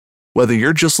Whether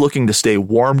you're just looking to stay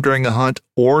warm during a hunt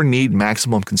or need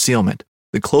maximum concealment,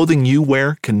 the clothing you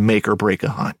wear can make or break a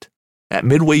hunt. At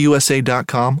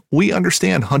MidwayUSA.com, we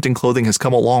understand hunting clothing has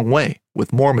come a long way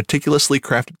with more meticulously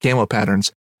crafted camo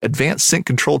patterns, advanced scent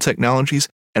control technologies,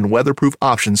 and weatherproof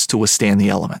options to withstand the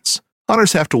elements.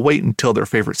 Hunters have to wait until their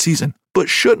favorite season, but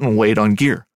shouldn't wait on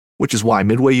gear, which is why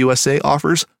Midway USA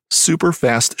offers super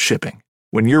fast shipping.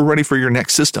 When you're ready for your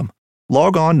next system,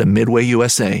 log on to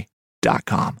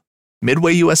MidwayUSA.com.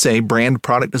 Midway USA brand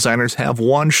product designers have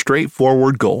one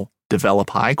straightforward goal: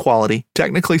 develop high-quality,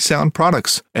 technically sound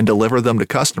products and deliver them to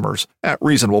customers at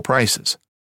reasonable prices.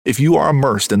 If you are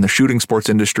immersed in the shooting sports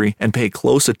industry and pay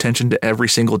close attention to every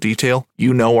single detail,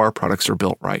 you know our products are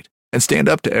built right and stand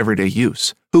up to everyday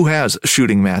use. Who has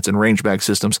shooting mats and range bag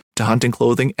systems to hunting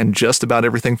clothing and just about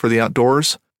everything for the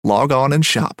outdoors? Log on and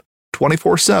shop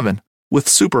 24/7 with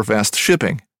super fast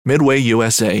shipping.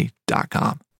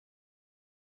 MidwayUSA.com.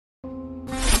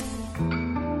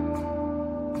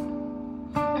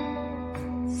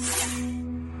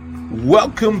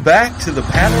 Welcome back to the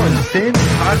Paddle and Fin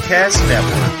Podcast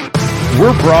Network.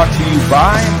 We're brought to you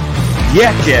by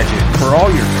Yak Gadget. For all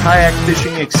your kayak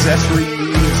fishing accessory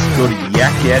needs, go to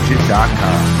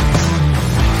yakgadget.com.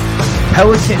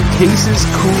 Pelican cases,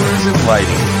 coolers, and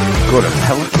lighting. Go to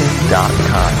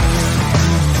pelican.com.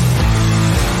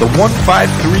 The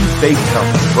 153 Bait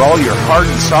Company. For all your hard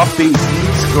and soft bait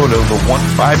needs, go to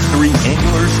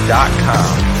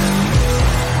the153anglers.com.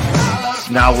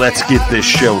 Now let's get this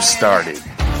show started.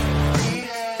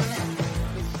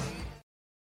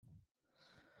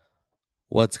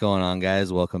 What's going on,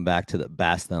 guys? Welcome back to the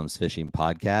Bass Thumbs Fishing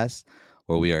Podcast,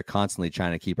 where we are constantly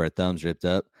trying to keep our thumbs ripped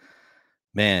up.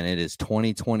 Man, it is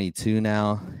 2022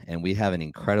 now, and we have an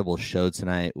incredible show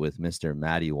tonight with Mr.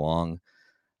 Matty Wong,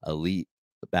 Elite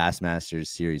Bassmasters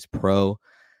Series Pro,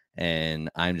 and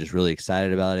I'm just really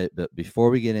excited about it. But before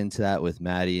we get into that with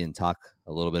Matty and talk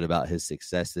a little bit about his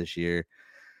success this year,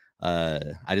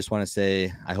 I just want to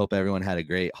say I hope everyone had a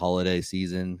great holiday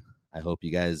season. I hope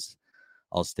you guys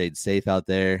all stayed safe out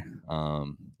there. A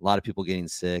lot of people getting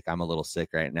sick. I'm a little sick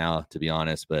right now, to be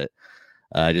honest, but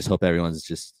I just hope everyone's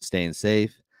just staying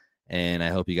safe. And I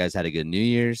hope you guys had a good New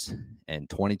Year's. And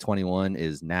 2021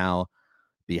 is now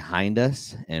behind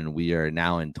us, and we are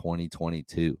now in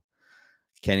 2022.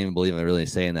 Can't even believe I'm really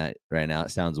saying that right now. It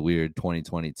sounds weird,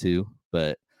 2022,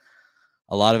 but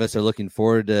a lot of us are looking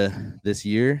forward to this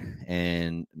year.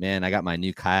 And man, I got my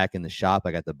new kayak in the shop.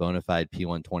 I got the Bonafide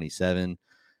P127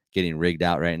 getting rigged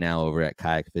out right now over at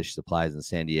Kayak Fish Supplies in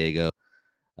San Diego.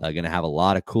 Going to have a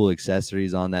lot of cool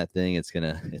accessories on that thing. It's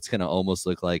gonna almost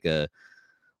look like a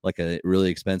really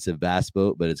expensive bass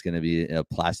boat, but it's going to be a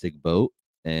plastic boat,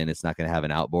 and it's not going to have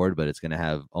an outboard, but it's going to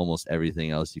have almost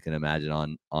everything else you can imagine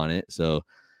on it. So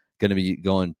going to be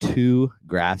going 2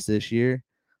 graphs this year,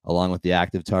 along with the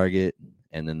Active Target,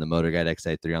 and then the Motor Guide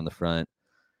XI3 on the front.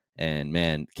 And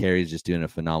man, Carrie's just doing a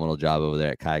phenomenal job over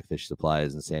there at Kayak Fish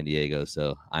Supplies in San Diego.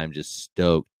 So I'm just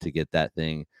stoked to get that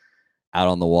thing out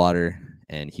on the water.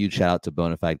 And huge shout out to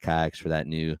Bonafide Kayaks for that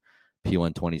new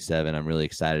P127. I'm really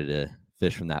excited to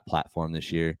fish from that platform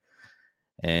this year.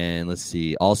 And let's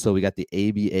see. Also, we got the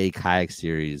ABA Kayak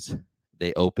Series.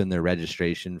 They opened their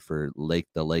registration for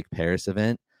the Lake Paris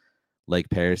event. Lake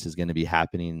Paris is going to be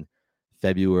happening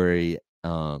February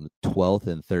 12th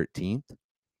and 13th.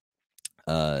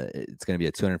 It's going to be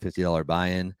a $250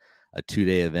 buy-in, a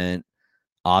 2-day event,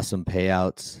 awesome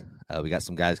payouts. We got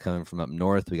some guys coming from up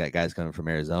north. We got guys coming from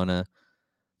Arizona.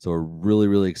 So we're really,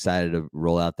 really excited to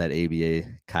roll out that ABA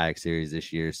Kayak Series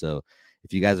this year. So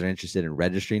if you guys are interested in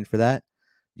registering for that,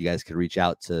 you guys could reach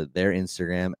out to their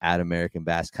Instagram at American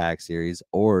Bass Kayak Series,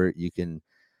 or you can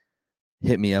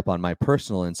hit me up on my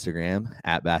personal Instagram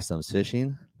at Bass Thumbs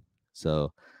Fishing.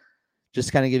 So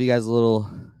just kind of give you guys a little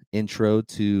intro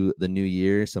to the new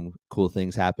year, some cool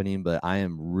things happening, but I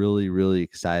am really, really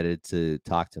excited to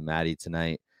talk to Matty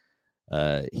tonight.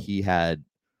 He had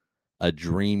a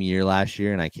dream year last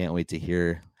year, and I can't wait to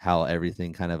hear how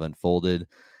everything kind of unfolded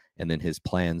and then his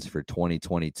plans for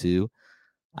 2022.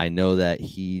 I know that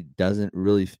he doesn't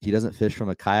fish from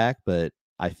a kayak, but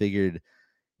I figured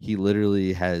he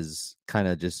literally has kind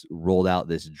of just rolled out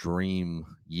this dream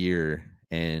year.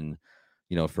 And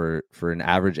you know, for an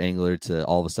average angler to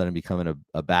all of a sudden becoming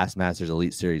a Bassmasters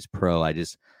Elite Series Pro, I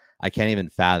can't even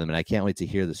fathom it. I can't wait to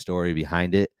hear the story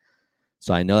behind it.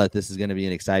 So I know that this is going to be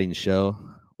an exciting show,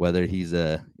 whether he's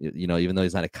even though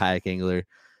he's not a kayak angler,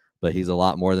 but he's a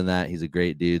lot more than that. He's a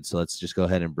great dude. So let's just go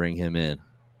ahead and bring him in.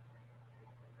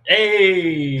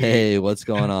 Hey, what's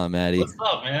going on, Matty? What's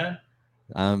up, man?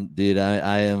 Dude,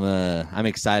 I am I'm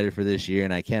excited for this year,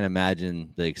 and I can't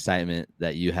imagine the excitement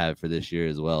that you have for this year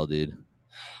as well, dude.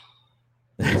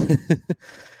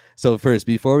 So first,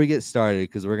 before we get started,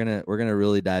 because we're gonna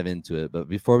really dive into it, but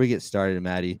before we get started,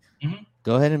 Maddie,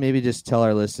 go ahead and maybe just tell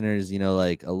our listeners,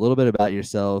 like a little bit about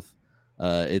yourself.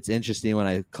 It's interesting when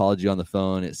I called you on the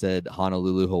phone, it said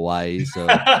Honolulu, Hawaii. So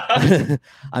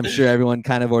I'm sure everyone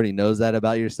kind of already knows that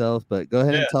about yourself, but go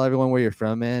ahead and tell everyone where you're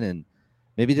from, man, and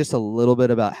maybe just a little bit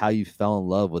about how you fell in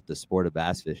love with the sport of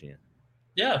bass fishing.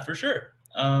 Yeah, for sure.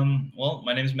 Well,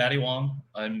 my name is Matty Wong.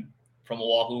 I'm from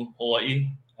Oahu, Hawaii.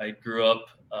 I grew up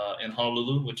in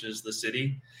Honolulu, which is the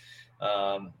city.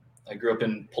 I grew up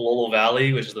in Palolo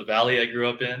Valley, which is the valley I grew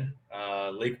up in.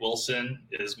 Lake Wilson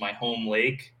is my home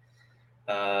lake.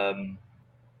 And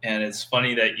it's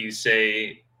funny that you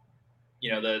say,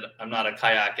 that I'm not a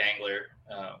kayak angler,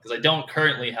 because I don't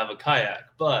currently have a kayak,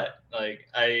 but like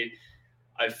I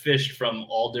fished from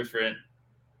all different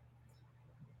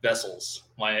vessels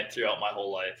throughout my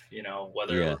whole life,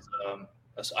 whether it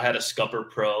was, I had a Scupper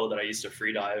Pro that I used to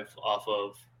free dive off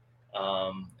of,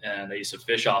 and I used to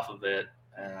fish off of it.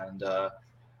 And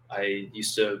I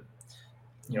used to,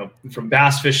 from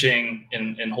bass fishing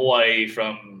in Hawaii,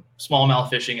 from smallmouth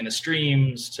fishing in the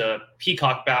streams to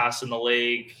peacock bass in the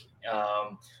lake,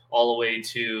 all the way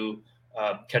to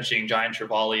catching giant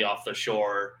trevally off the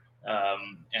shore,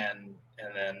 and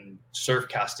then surf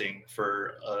casting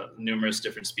for numerous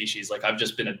different species. Like I've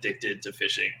just been addicted to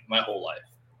fishing my whole life.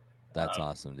 That's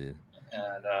awesome, dude.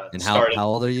 And how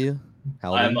old are you?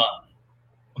 I'm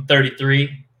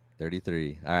 33.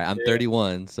 33. All right, I'm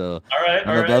 31, so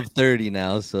I'm above 30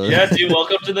 now. So yeah, dude,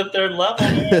 welcome to the third level,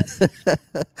 man.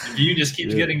 The view just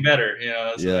keeps getting better,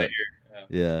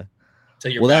 Yeah.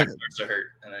 Until your back starts to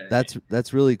hurt.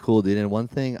 That's really cool, dude. And one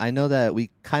thing I know that we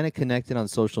kind of connected on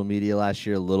social media last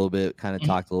year a little bit, kind of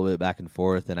talked a little bit back and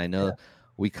forth, and I know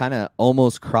we kind of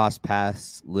almost crossed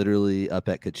paths literally up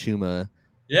at Kachuma.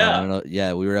 Yeah. I don't know.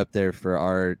 Yeah, we were up there for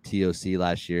our TOC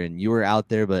last year, and you were out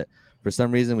there, but for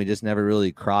some reason we just never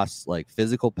really crossed like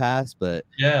physical paths. But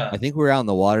I think we were out in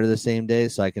the water the same day,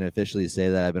 so I can officially say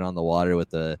that I've been on the water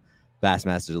with the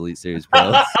Bassmasters Elite Series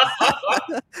Pro.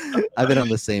 I've been on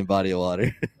the same body of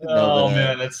water.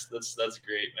 Man, that's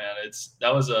great, man.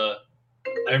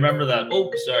 I remember that.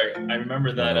 Oh, sorry. I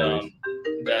remember that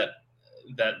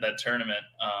that tournament.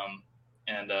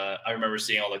 And I remember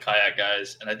seeing all the kayak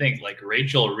guys, and I think like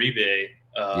Rachel Ribe,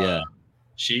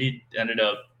 she ended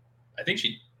up, I think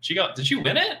did she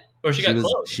win it? Or she got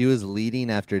close? She was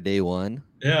leading after day one.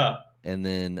 Yeah. And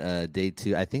then day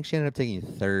two, I think she ended up taking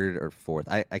third or fourth.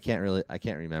 I can't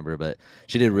remember, but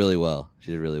she did really well.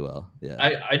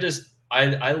 Yeah.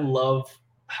 I love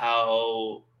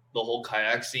how the whole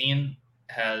kayak scene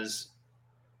has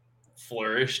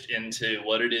flourished into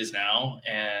what it is now.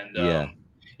 And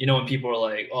when people are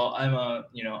like, "Oh,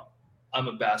 I'm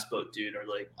a bass boat dude," or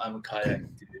like, "I'm a kayak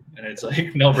dude," and it's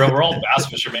like, no, bro, we're all bass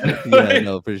fishermen. Yeah,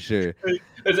 no, for sure.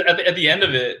 At the end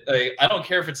of it, like, I don't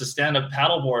care if it's a stand-up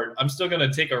paddleboard. I'm still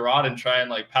gonna take a rod and try and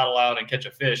like paddle out and catch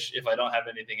a fish if I don't have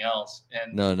anything else.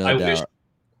 And no I doubt. Wish,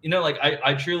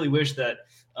 I truly wish that,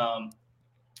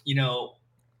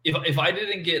 if I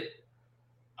didn't get,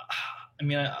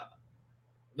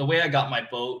 the way I got my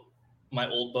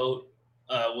old boat,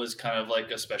 was kind of like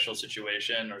a special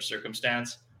situation or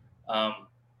circumstance. And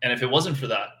if it wasn't for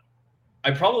that,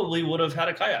 I probably would have had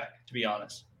a kayak, to be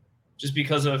honest, just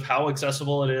because of how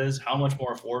accessible it is, how much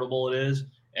more affordable it is.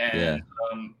 And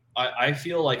I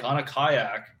feel like on a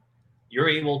kayak, you're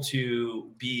able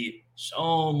to be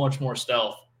so much more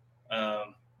stealth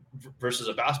versus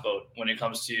a bass boat when it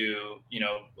comes to,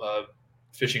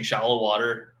 fishing shallow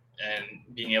water and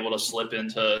being able to slip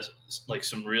into like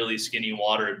some really skinny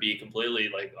water and be completely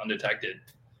like undetected.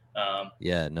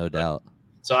 No doubt.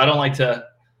 So I don't like to,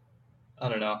 I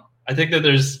don't know. I think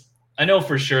that I know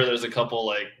for sure there's a couple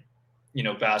like,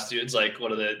 bass dudes, like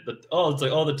what are it's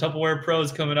like, the Tupperware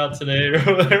Pro's coming out today or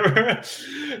whatever.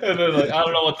 And then like, I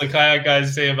don't know what the kayak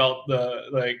guys say about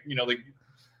the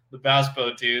bass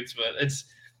boat dudes, but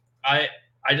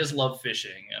I just love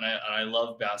fishing, and I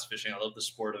love bass fishing. I love the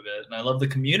sport of it, and I love the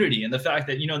community and the fact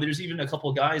that there's even a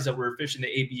couple of guys that were fishing the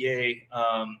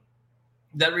ABA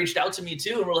that reached out to me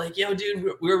too, and we're like, "Yo,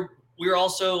 dude, we're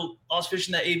also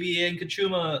fishing the ABA in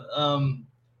Kachuma.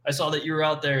 I saw that you were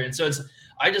out there," and so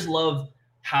I just love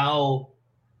how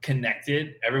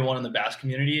connected everyone in the bass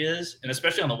community is, and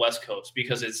especially on the West Coast,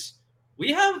 because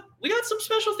we got some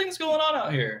special things going on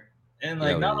out here. And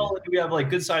like, not only do we have like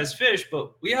good sized fish,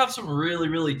 but we have some really,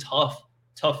 really tough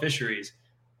fisheries.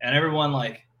 And everyone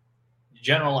like,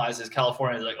 generalizes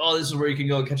California is like, oh, this is where you can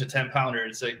go catch a 10-pounder.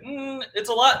 It's like it's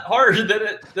a lot harder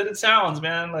than it sounds,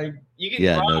 man. Like you can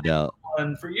no doubt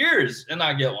one for years and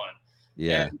not get one.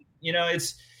 Yeah. And,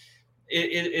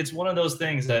 it's one of those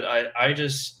things that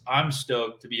I'm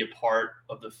stoked to be a part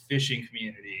of the fishing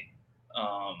community.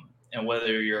 And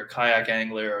whether you're a kayak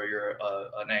angler or you're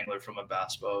an angler from a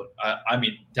bass boat, I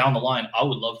mean, down the line, I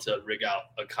would love to rig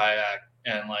out a kayak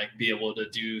and like be able to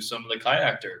do some of the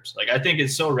kayak derps. Like, I think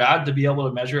it's so rad to be able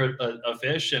to measure a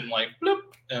fish and like bloop,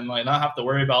 and like not have to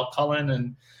worry about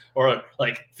culling or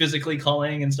like physically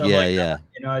culling and stuff like that.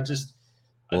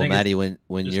 Well, Maddie, when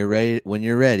you're ready,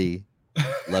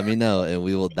 let me know and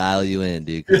we will dial you in,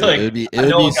 dude. Like, it'd be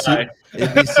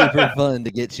super fun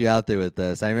to get you out there with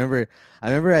us. I remember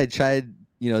I tried,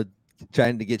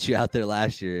 trying to get you out there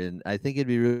last year, and I think it'd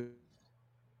be really.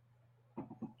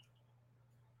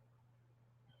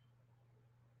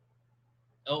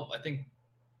 Oh, I think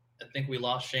we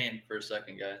lost Shane for a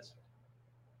second, guys.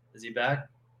 Is he back?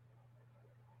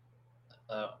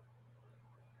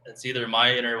 It's either my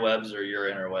interwebs or your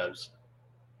interwebs.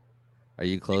 Are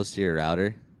you close to your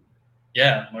router?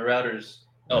 Yeah, my router's.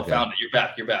 Oh, okay. Found it. You're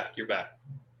back.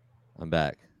 I'm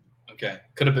back. Okay,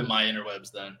 could have been my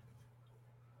interwebs then.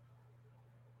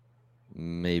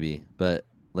 Maybe, but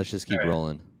let's just keep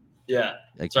rolling. Yeah.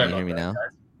 Can you hear me now?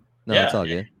 Guys. No, it's all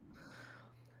good.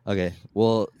 Okay.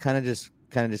 Well, kind of just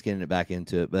getting it back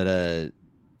into it, but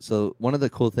so one of the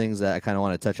cool things that I kind of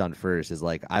want to touch on first is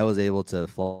like I was able to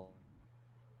fall.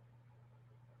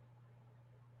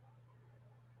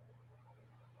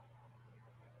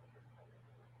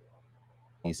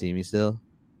 Can you see me still?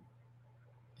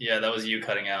 Yeah, that was you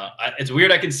cutting out. It's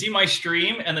weird. I can see my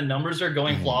stream and the numbers are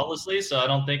going flawlessly, so I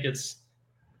don't think it's.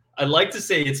 I'd like to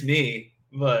say it's me,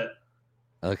 but.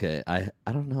 Okay, I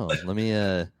don't know. Let me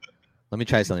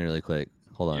try something really quick.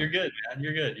 Hold on. You're good, man.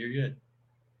 You're good.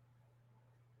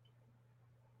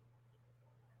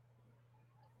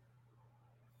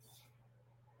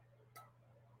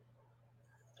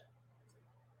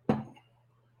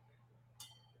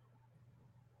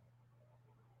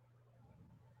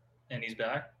 And he's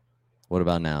back. What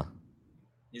about now?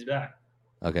 He's back.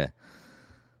 Okay.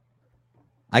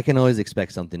 I can always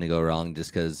expect something to go wrong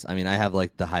just because, I mean, I have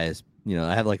like the highest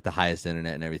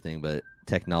internet and everything, but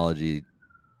technology,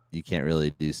 you can't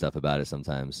really do stuff about it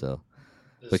sometimes. So,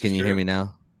 but can you hear me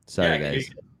now? Sorry, guys.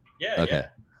 Yeah. Okay.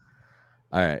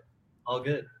 All right. All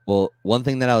good. Well, one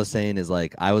thing that I was saying is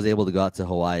like I was able to go out to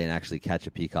Hawaii and actually catch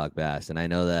a peacock bass, and I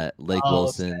know that Lake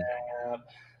Wilson. Snap.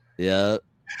 Yeah.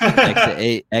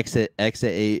 exit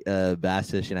 8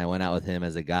 bass fishing. I went out with him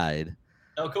as a guide.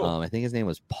 Oh, cool. I think his name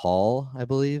was Paul, I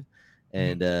believe,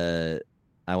 and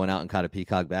I went out and caught a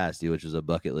peacock bass, dude, which was a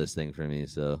bucket list thing for me.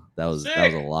 So that was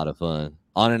a lot of fun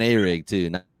on an A rig too,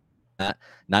 not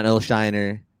no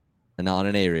shiner, and on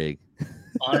an A rig.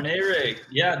 On an A rig,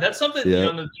 yeah, that's something. Yep.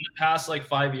 In the past like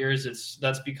 5 years,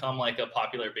 that's become like a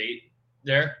popular bait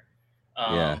there.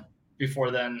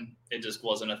 Before then, it just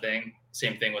wasn't a thing.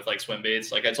 Same thing with like swim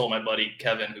baits. Like I told my buddy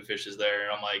Kevin who fishes there,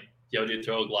 and I'm like, yo, dude,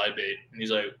 throw a glide bait. And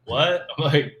he's like, what? I'm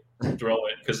like, throw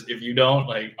it. Because if you don't,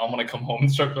 like, I'm going to come home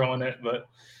and start throwing it.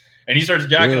 And he starts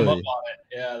jacking them up on it.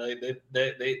 Yeah,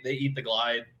 they eat the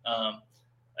glide.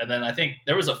 And then I think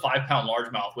there was a 5-pound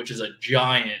largemouth, which is a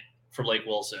giant for Lake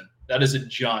Wilson. That is a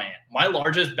giant. My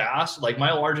largest bass, I want to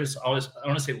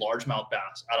say largemouth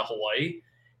bass out of Hawaii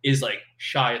is like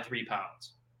shy of 3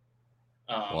 pounds.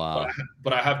 Wow.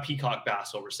 But I have peacock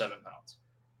bass over 7 pounds.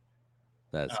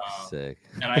 That's sick.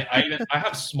 And I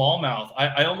have smallmouth.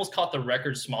 I almost caught the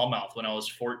record smallmouth when I was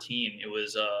 14. It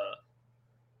was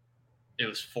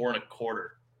 4 1/4.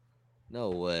 No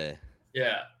way.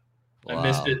 Yeah. Wow.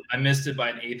 I missed it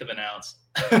by 1/8 of an ounce.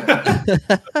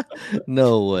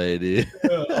 No way, dude.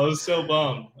 I was so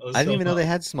bummed. I didn't even know they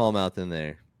had smallmouth in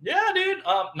there. Yeah, dude.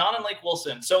 Not in Lake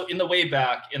Wilson. So in the way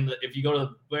back, if you go to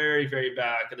the very, very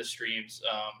back of the streams,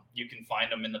 you can find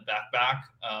them in the back.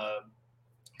 A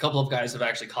couple of guys have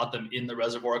actually caught them in the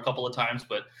reservoir a couple of times,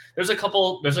 but there's a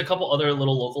couple other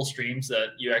little local streams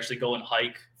that you actually go and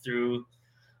hike through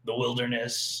the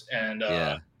wilderness, and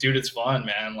dude, it's fun,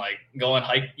 man. Like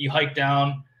you hike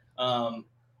down a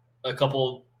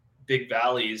couple big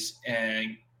valleys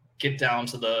and get down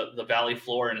to the valley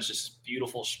floor, and it's just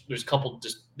beautiful. There's a couple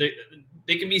they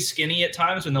can be skinny at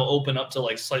times when they'll open up to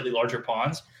like slightly larger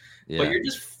ponds. But you're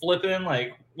just flipping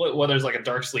like whether it's like a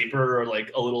dark sleeper or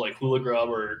like a little like hula grub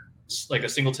or like a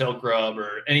single tail grub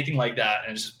or anything like that,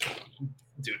 and it's just,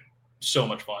 dude, so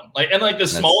much fun. Like the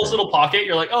smallest little pocket,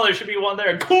 you're like, oh, there should be one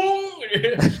there. But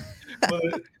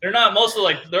they're not. Mostly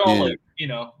like they're all like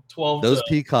 12. Those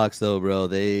peacocks though, bro,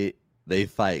 they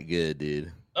fight good,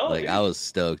 dude. Oh, Like dude. I was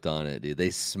stoked on it, dude. They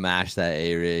smashed that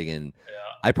A rig, and Yeah.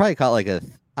 I probably caught like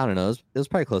I don't know, it was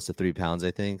probably close to 3 pounds,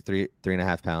 I think,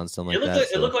 3.5 pounds, something like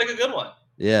that. It looked like a good one.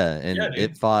 Yeah, and Yeah, dude.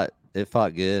 it fought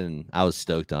good, and I was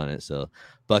stoked on it. So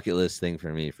bucket list thing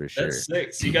for me for sure. That's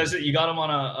sick. So you got them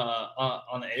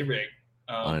on the A rig.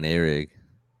 On an A rig.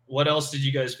 What else did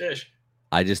you guys fish?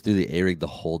 I just threw the A rig the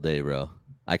whole day, bro.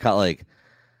 I caught like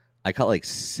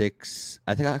 6.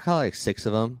 I think I caught like 6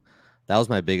 of them. That was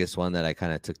my biggest one that I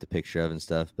kind of took the picture of and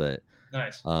stuff. But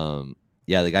Nice.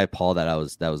 yeah, the guy Paul that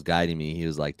was guiding me, he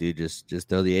was like, dude, just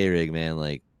throw the A rig, man.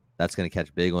 Like that's gonna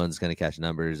catch big ones, gonna catch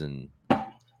numbers, and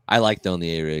I like throwing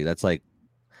the A rig. That's like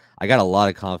I got a lot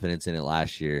of confidence in it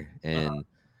last year, and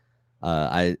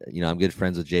I'm good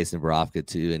friends with Jason Borofka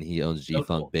too, and he owns G Funk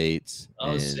cool. Baits.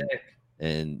 Oh, sick.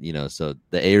 And so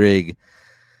the A rig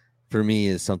for me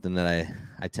is something that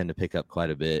I tend to pick up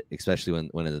quite a bit, especially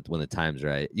when the time's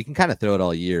right. You can kind of throw it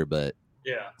all year, but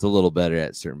Yeah. it's a little better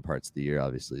at certain parts of the year,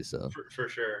 obviously. So For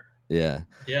sure. yeah.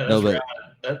 Yeah, that's No, but- rad.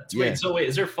 That's yeah. wait. So wait,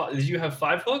 is there? Did you have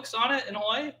 5 hooks on it in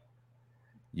Hawaii?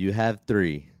 You have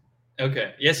 3.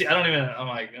 Okay. Yeah. See, I don't even. I'm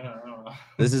like, I don't know.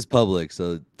 This is public,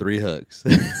 so 3 hooks.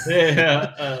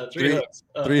 Yeah. 3 hooks.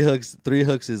 3 hooks. 3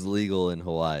 hooks is legal in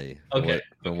Hawaii. Okay.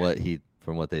 From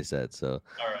what they said. So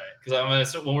All right.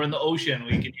 Because so when we're in the ocean,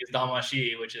 we can use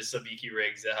damashi, which is sabiki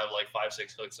rigs that have like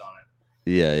 5-6 hooks on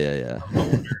it. yeah. I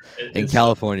wonder. In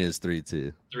California is 3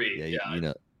 too. 3. Yeah,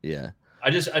 yeah.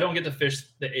 I don't get to fish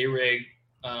the A rig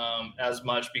as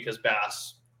much because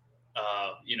bass,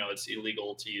 it's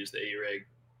illegal to use the A rig.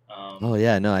 Oh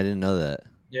yeah, no, I didn't know that.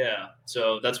 Yeah,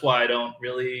 so that's why I don't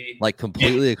really Like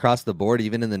completely across the board,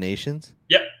 even in the nations.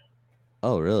 Yep.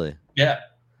 Oh really? Yeah.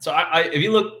 So I if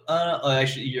you look,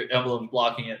 actually your emblem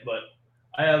blocking it, but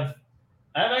I have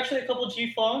actually a couple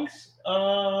G Funks.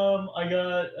 I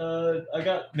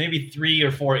got maybe 3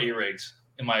 or 4 A rigs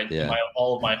in my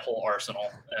all of my whole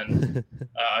arsenal, and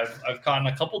I've caught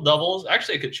a couple doubles.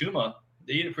 Actually, a Kachuma,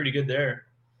 they eat it pretty good there.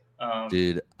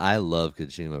 Dude, I love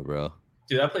Kachuma, bro.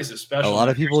 Dude, that place is special. A lot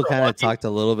of You're people so kind of lucky. talked a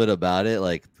little bit about it,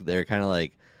 like they're kind of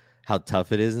like how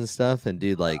tough it is and stuff. And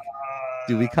dude,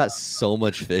 we caught so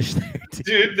much fish there.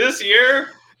 Dude, this year,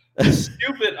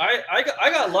 stupid. I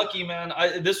got lucky, man.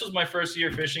 This was my first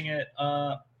year fishing it.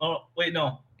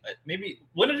 Maybe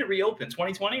when did it reopen?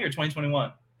 2020 or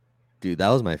 2021? Dude, that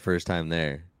was my first time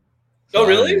there. Oh,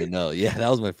 really? No, yeah, that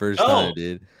was my first Oh. time,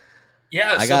 dude.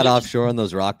 Yeah, I got offshore on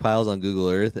those rock piles on Google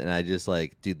Earth, and I just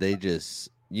dude, they just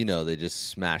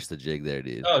smashed the jig there,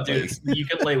 dude. Oh, dude, you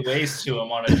could lay waste to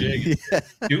them on a jig. Yeah.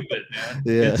 Stupid, man.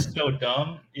 Yeah. It's so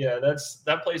dumb. Yeah,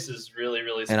 that place is really,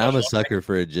 really special. And I'm a sucker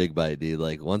for a jig bite, dude.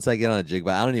 Like once I get on a jig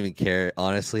bite, I don't even care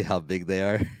honestly how big they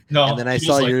are. No, And then I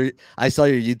saw your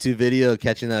YouTube video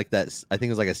catching like that. I think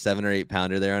it was like a 7 or 8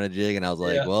 pounder there on a jig, and I was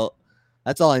like, Yeah. well,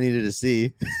 that's all I needed to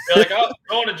see. You're like, oh,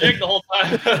 throwing a jig the whole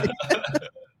time.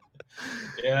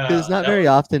 Yeah, Because it's not very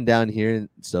often down here in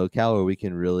SoCal where we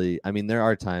can really. I mean, there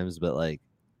are times, but like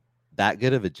that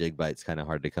good of a jig bite's kind of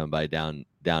hard to come by down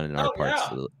in our parts. Yeah.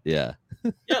 So, yeah.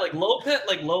 Yeah, like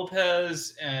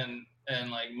Lopez and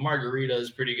like Margarita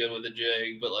is pretty good with a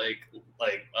jig, but like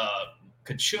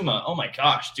Kachuma, oh my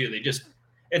gosh, dude,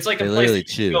 it's like They a place literally that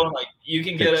you chew. can go and, like you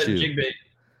can get a Kachu. jig bait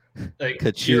like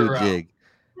Kachu year-round. jig.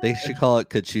 They should call it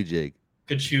Kachu jig.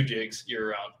 Kachu jigs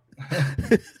year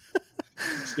round.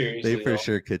 Seriously, They for though.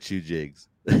 sure Kachu jigs.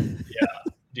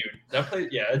 Dude,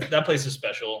 that place is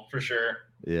special for sure.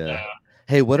 Yeah.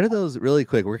 Hey, what are those really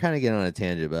quick? We're kind of getting on a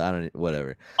tangent, but I don't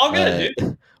whatever. All good,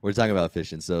 dude. We're talking about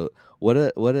fishing. So what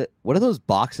are those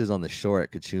boxes on the shore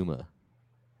at Kachuma?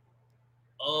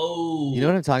 Oh, You know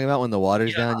what I'm talking about? When the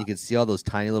water's Yeah. down, you can see all those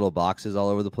tiny little boxes all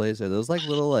over the place. Are those like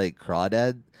little like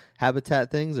crawdad habitat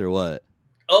things or what?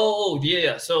 Oh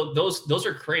yeah. So those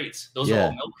are crates. Those are Yeah.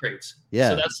 all milk crates.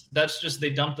 Yeah. So that's just they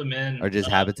dump them in Or just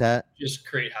habitat? Just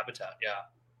create habitat. Yeah.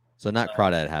 So not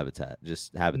crawdad habitat,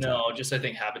 just habitat. No, just I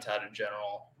think habitat in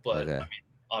general. But Okay. I mean,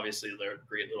 obviously they're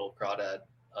great little crawdad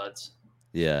huts.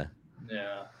 Yeah.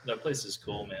 Yeah, that place is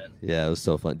cool, man. Yeah, it was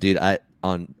so fun. Dude, I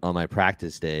on my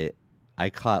practice day, I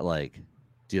caught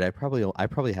I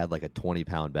probably had like a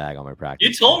 20-pound bag on my practice.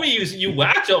 You told me you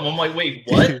whacked them. I'm like, wait,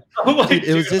 what? I'm like, Dude,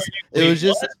 it was dude,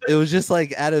 it was just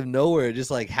like out of nowhere. It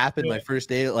just like happened Yeah. my first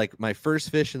day, like my first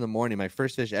fish in the morning. My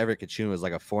first fish ever at Kachuma was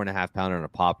like a 4.5 pounder on a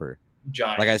popper.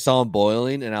 giant. Like I saw him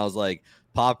boiling, and I was like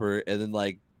popper, and then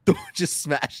like just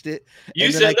smashed it. You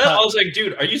and then said that. I caught- was like,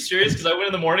 dude, are you serious? Because I went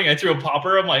in the morning, I threw a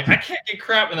popper. I'm like, I can't get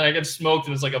crap, and then I get smoked,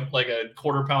 and it's like a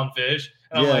 1/4 pound fish.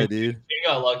 And I'm yeah, like, dude. you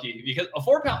got lucky because a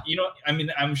 4 pound. I mean,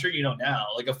 I'm sure you know now,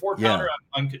 like a 4 pounder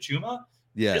on Kachuma.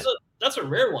 Yeah, That's a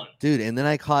rare one. dude. And then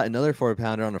I caught another 4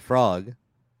 pounder on a frog,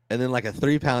 and then like a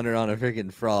 3-pounder on a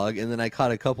freaking frog, and then I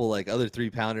caught a couple like other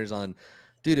 3-pounders on.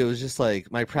 Dude, it was just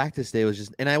like my practice day was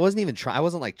just, and I wasn't even trying. I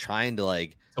wasn't like trying to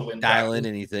like dial in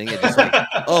anything. It just like,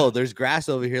 oh, there's grass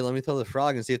over here. Let me throw the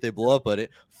frog and see if they blow up at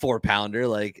it. 4-pounder,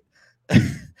 like.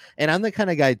 And I'm the kind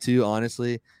of guy too,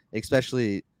 honestly,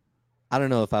 especially. I don't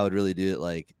know if I would really do it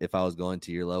like if I was going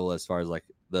to your level as far as like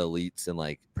the elites and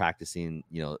like practicing,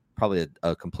 you know, probably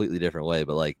a completely different way.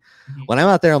 But like when I'm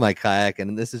out there on my kayak,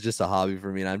 and this is just a hobby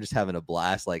for me, and I'm just having a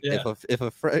blast. Like if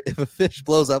a fish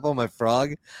blows up on my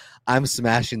frog, I'm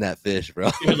smashing that fish, bro.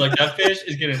 Dude, like that fish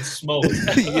is getting smoked.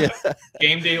 Yeah.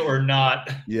 Game day or not.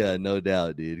 Yeah, no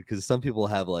doubt, dude. Because some people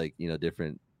have like, you know,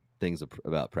 different things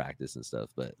about practice and stuff.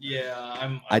 But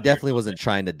yeah, I definitely wasn't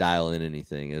trying to dial in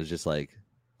anything. It was just like,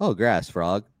 oh, grass,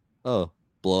 frog. Oh,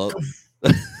 blow up.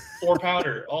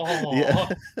 4-pounder. Oh, yeah.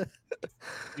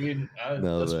 Dude,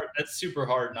 that's super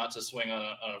hard not to swing on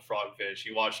a frogfish.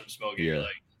 You watch them smoke it, you're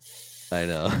like, I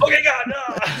know. Okay, God,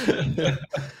 no.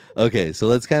 Okay, so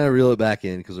let's kind of reel it back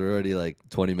in because we're already like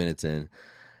 20 minutes in.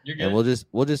 You're good. And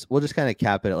we'll just kind of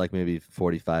cap it at like maybe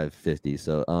 45, 50.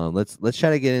 So let's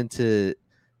try to get into,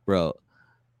 bro.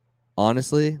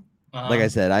 Honestly, like I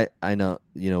said, I know,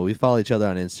 you know, we follow each other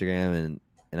on Instagram,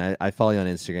 and I follow you on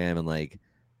Instagram, and like,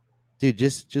 dude,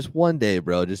 just one day,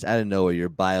 bro, just out of nowhere, your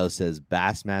bio says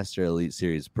Bassmaster Elite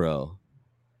Series Pro.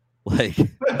 Like,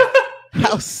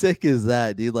 how sick is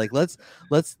that, dude? Like, let's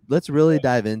really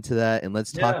dive into that, and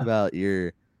let's talk about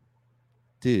your,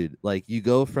 dude. Like, you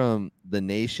go from the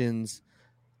nations,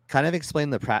 kind of explain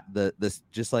this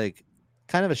just like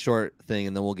kind of a short thing,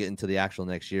 and then we'll get into the actual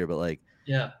next year. But like,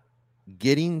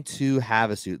 getting to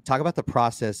Havasu, talk about the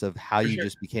process of how you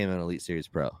just became an Elite Series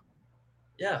Pro.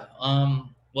 Yeah.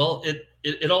 Well,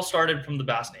 it all started from the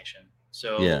Bass Nation.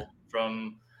 So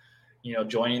from, you know,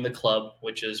 joining the club,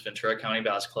 which is Ventura County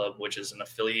Bass Club, which is an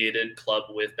affiliated club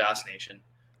with Bass Nation.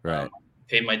 Right.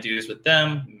 Paid my dues with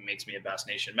them, makes me a Bass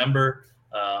Nation member.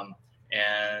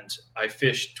 And I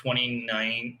fished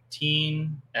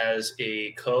 2019 as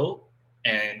a co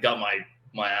and got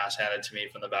my ass handed to me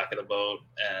from the back of the boat.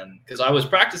 And because I was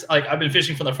practicing, like I've been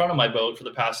fishing from the front of my boat for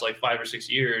the past like 5 or 6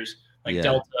 years, like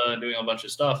Delta and doing a bunch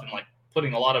of stuff and like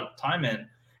putting a lot of time in.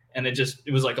 And it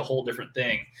was like a whole different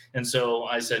thing. And so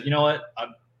I said, you know what,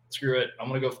 screw it. I'm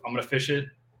going to fish it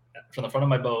from the front of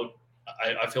my boat.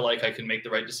 I feel like I can make the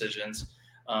right decisions.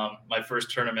 My first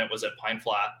tournament was at Pine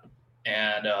Flat.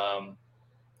 And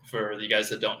for you guys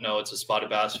that don't know, it's a spotted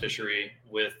bass fishery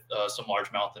with some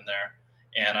largemouth in there.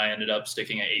 And I ended up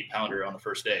sticking an 8-pounder on the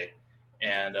first day,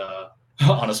 and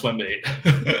on a swim bait.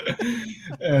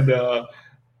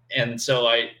 and so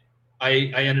I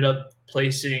ended up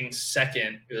placing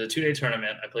second. It was a 2-day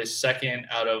tournament. I placed second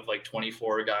out of like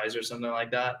 24 guys or something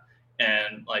like that.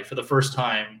 And like for the first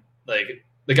time, like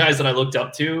the guys that I looked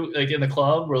up to like in the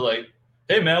club were like,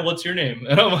 "Hey man, what's your name?"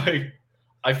 And I'm like,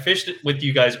 "I fished it with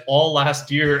you guys all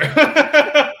last year."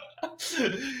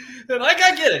 And like,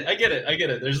 I get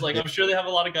it. There's like, I'm sure they have a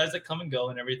lot of guys that come and go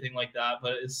and everything like that,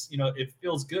 but it's, you know, it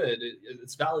feels good.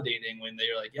 It's validating when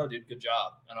they're like, "Yo, dude, good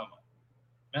job." And I'm like,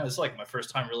 man, this is like my first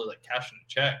time really like cashing a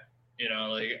check. You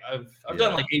know, like I've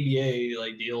done like ABA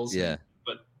like deals,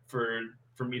 but for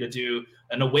me to do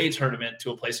an away tournament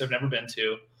to a place I've never been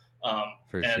to,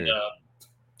 and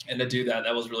to do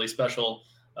that was really special.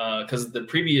 Because the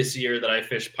previous year that I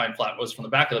fished Pine Flat was from the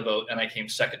back of the boat, and I came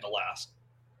second to last.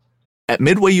 At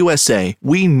Midway USA,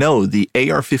 we know the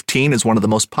AR-15 is one of the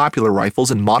most popular rifles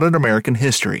in modern American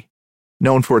history.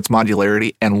 Known for its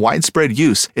modularity and widespread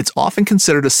use, it's often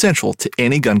considered essential to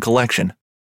any gun collection.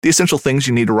 The essential things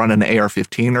you need to run an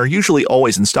AR-15 are usually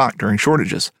always in stock during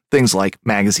shortages, things like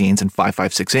magazines and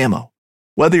 5.56 ammo.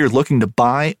 Whether you're looking to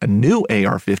buy a new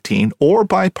AR-15 or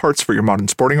buy parts for your modern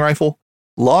sporting rifle,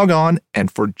 log on, and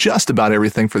for just about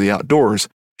everything for the outdoors,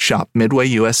 shop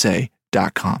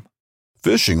MidwayUSA.com.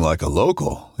 Fishing like a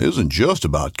local isn't just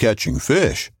about catching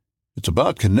fish. It's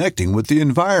about connecting with the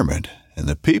environment and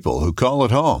the people who call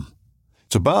it home.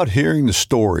 It's about hearing the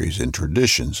stories and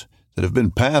traditions that have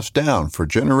been passed down for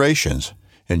generations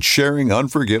and sharing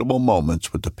unforgettable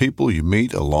moments with the people you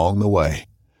meet along the way.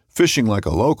 Fishing like a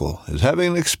local is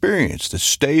having an experience that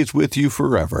stays with you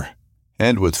forever.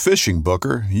 And with Fishing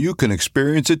Booker, you can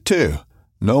experience it too,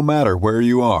 no matter where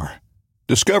you are.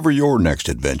 Discover your next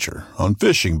adventure on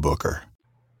Fishing Booker.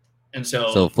 And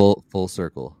so full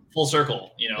circle,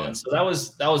 you know, and so that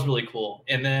was really cool.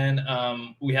 And then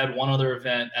we had one other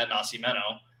event at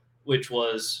Nacimiento, which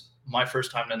was my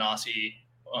first time to Nasi,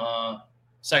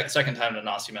 second time to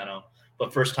Nacimiento,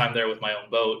 but first time there with my own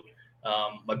boat.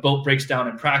 My boat breaks down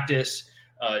in practice.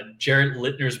 Jarrett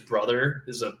Littner's brother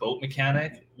is a boat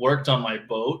mechanic, worked on my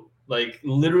boat like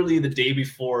literally the day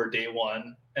before day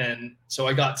one. And so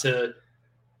I got to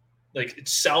like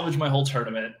salvage my whole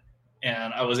tournament,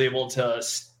 and I was able to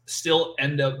still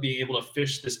end up being able to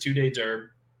fish this 2-day derb.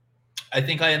 I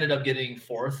think I ended up getting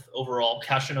 4th overall,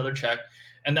 cashed another check,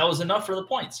 and that was enough for the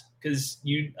points because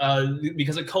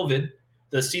because of COVID,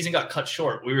 the season got cut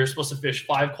short. We were supposed to fish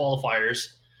 5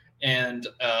 qualifiers, and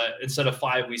instead of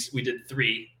 5, we did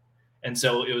 3, and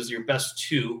so it was your best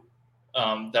 2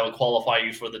 that would qualify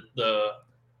you for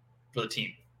the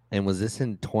team. And was this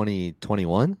in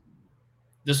 2021?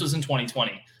 This was in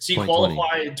 2020. So you 2020.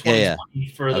 qualified 2020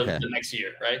 for the next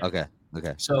year, right? Okay.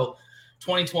 So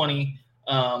 2020,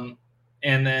 and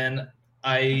then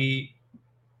I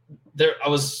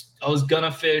was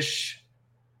gonna fish.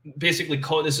 Basically,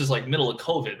 this is like middle of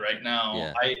COVID right now.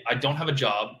 Yeah. I don't have a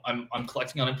job. I'm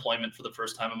collecting unemployment for the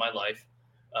first time in my life.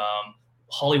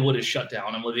 Hollywood is shut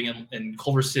down. I'm living in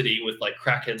Culver City with like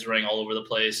crackheads running all over the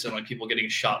place and like people getting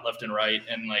shot left and right.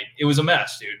 And like, it was a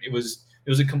mess, dude. It was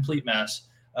a complete mess.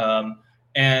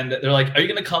 And they're like, are you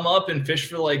going to come up and fish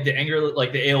for like the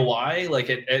AOY, like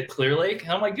at Clear Lake?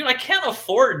 And I'm like, dude, I can't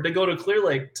afford to go to Clear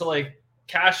Lake to like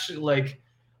cash like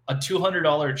a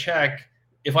 $200 check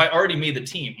if I already made the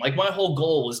team. Like my whole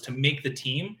goal was to make the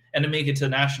team and to make it to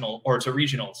national or to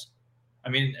regionals. I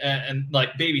mean, and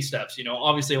like baby steps, you know,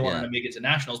 obviously I wanted to make it to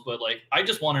nationals, but like, I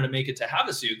just wanted to make it to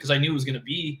Havasu because I knew it was going to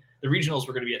be, the regionals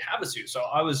were going to be at Havasu. So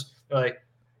I was like,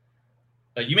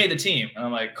 you made the team. And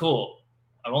I'm like, cool.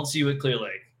 I won't see you at Clear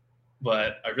Lake,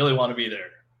 but I really want to be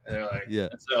there. And they're like, yeah.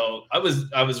 And so I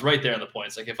was right there in the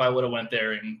points. Like if I would have went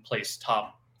there and placed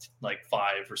top like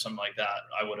 5 or something like that,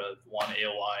 I would have won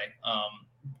AOY.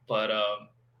 But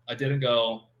I didn't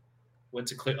go, went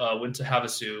to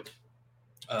Havasu.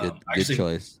 Good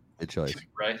choice.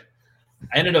 Right.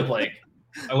 I ended up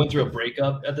I went through a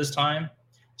breakup at this time.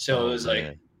 So it was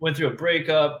went through a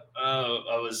breakup.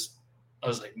 I was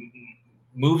like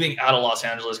moving out of Los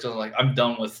Angeles because I'm like, I'm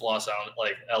done with LA.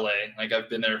 Like I've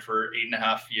been there for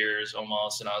 8.5 years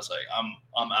almost. And I was like,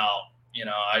 I'm out, you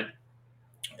know,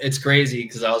 it's crazy.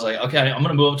 Cause I was like, okay, I'm going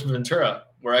to move up to Ventura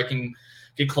where I can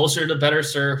get closer to better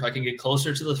surf. I can get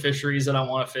closer to the fisheries that I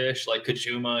want to fish, like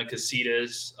Kajuma,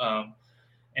 Casitas,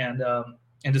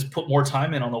 and just put more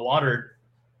time in on the water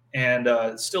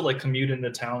and still like commute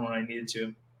into town when I needed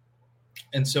to.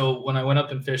 And so when I went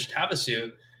up and fished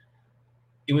Havasu,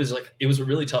 it was a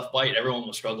really tough bite. Everyone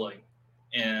was struggling.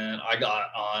 And I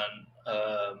got on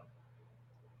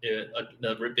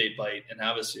the rip bait bite in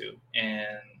Havasu,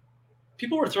 and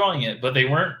people were throwing it, but they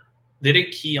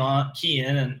didn't key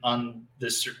in and on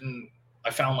this certain, I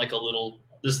found like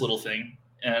this little thing.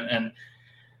 And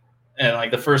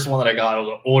like the first one that I got, I was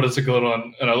like, oh, that's a good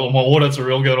one. And I was like, oh, that's a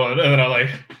real good one. And then I like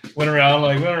went around,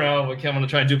 like, okay, I'm going to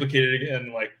try and duplicate it again.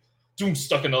 And like, doom,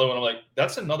 stuck another one. I'm like,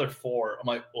 that's another 4. I'm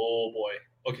like, oh boy.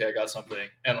 Okay, I got something.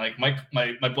 And like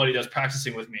my buddy that's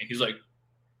practicing with me, he's like,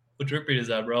 what jerk bait is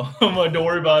that, bro? I'm like, don't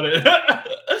worry about it.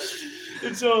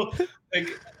 And so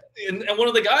like, and one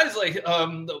of the guys, like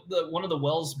one of the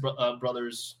Wells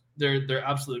brothers, they're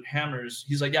absolute hammers.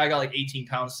 He's like, yeah, I got like 18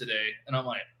 pounds today. And I'm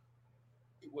like,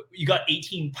 you got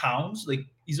 18 pounds? Like,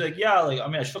 he's like, yeah, like, I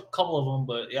mean, I shook a couple of them,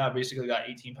 but yeah, I basically got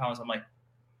 18 pounds. I'm like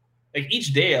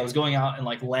each day I was going out and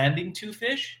like landing 2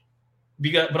 fish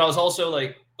but I was also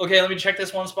like, okay, let me check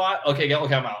this one spot. Okay,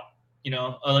 I'm out, you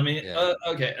know,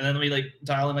 okay. And then let me like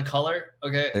dial in the color.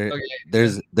 Okay.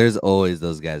 There's always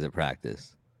those guys at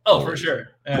practice. Oh, always. For sure.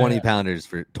 20 pounders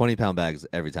for 20-pound bags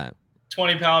every time.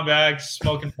 20-pound bags,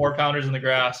 smoking 4-pounders in the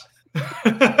grass.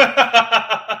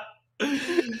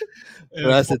 For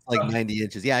us, it's like 90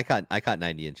 inches. Yeah, I caught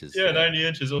 90 inches. Yeah, 90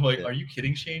 inches. I'm like, Are you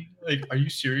kidding, Shane? Like, are you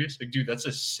serious? Like, dude, that's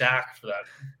a sack for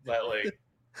that leg.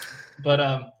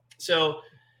 But so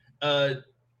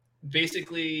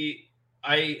basically,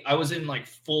 I was in like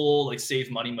full like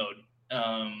save money mode.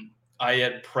 I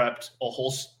had prepped a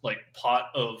whole like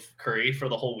pot of curry for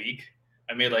the whole week.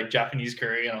 I made like Japanese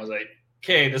curry, and I was like,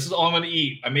 okay, this is all I'm gonna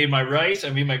eat. I made my rice. I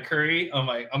made my curry. I'm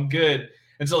like, I'm good.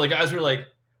 And so the guys were like,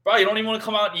 bro, you don't even want to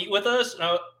come out and eat with us?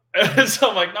 And so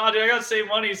I'm like, nah, dude, I got to save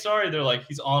money. Sorry. They're like,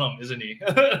 he's on them, isn't he?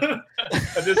 I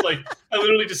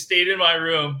literally just stayed in my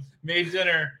room, made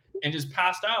dinner, and just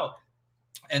passed out.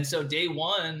 And so day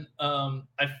one, I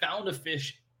found a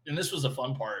fish, and this was a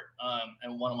fun part.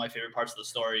 And one of my favorite parts of the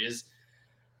story is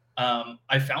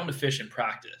I found a fish in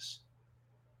practice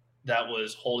that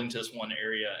was holding to this one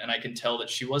area. And I can tell that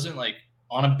she wasn't like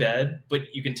on a bed,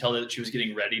 but you can tell that she was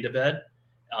getting ready to bed.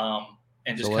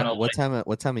 And just kind of what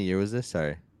time of year was this?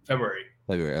 Sorry. February.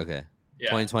 Okay. Yeah.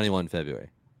 2021 February.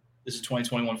 This is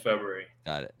 2021 February.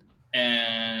 Got it.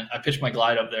 And I pitched my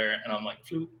glide up there, and I'm like,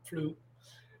 floop.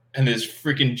 and this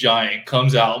freaking giant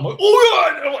comes out. I'm like, oh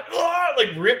god! And I'm like, ah!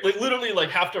 Literally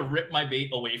have to rip my bait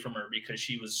away from her because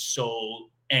she was so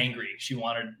angry. She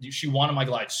wanted my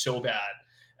glide so bad,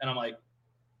 and I'm like,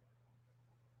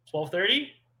 12:30.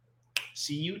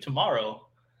 See you tomorrow.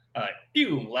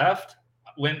 Left.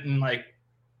 Went and like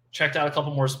checked out a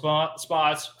couple more spots.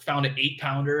 Found an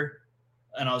 8-pounder,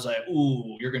 and I was like,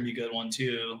 "Ooh, you're gonna be a good one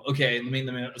too." Okay, let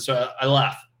me. So I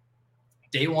left.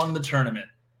 Day 1 of the tournament.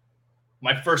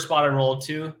 My first spot I rolled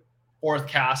to, 4th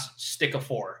cast, stick of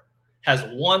 4, has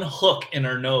 1 hook in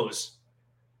her nose.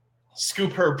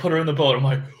 Scoop her, put her in the boat. I'm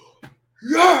like,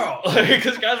 yeah,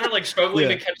 because guys were like struggling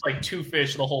to catch like 2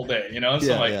 fish the whole day, you know.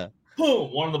 So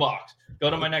boom, 1 in the box. Go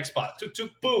to my next spot.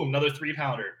 Took, boom, another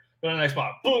 3-pounder. Go to the next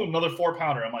spot. Boom, another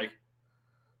 4-pounder. I'm like,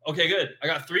 okay, good. I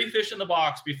got 3 fish in the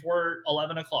box before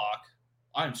 11 o'clock.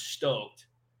 I'm stoked.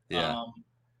 Yeah.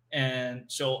 And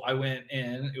so I went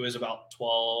in. It was about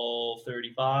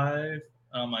 12:35.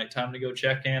 I'm like, time to go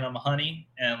check in on my honey.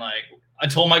 And like, I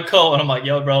told my co, and I'm like,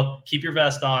 yo, bro, keep your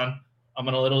vest on. I'm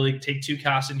gonna literally take 2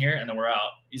 casts in here, and then we're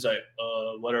out. He's like,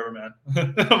 whatever, man.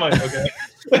 I'm like, okay.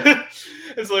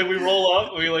 It's like we roll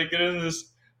up, we like get in this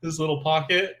little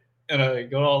pocket, and I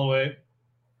go all the way.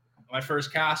 My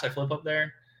first cast, I flip up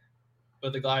there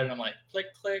with the glide, and I'm like, click,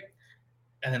 click,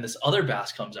 and then this other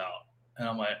bass comes out, and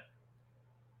I'm like,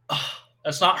 oh,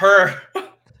 that's not her. I'm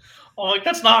like,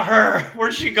 that's not her.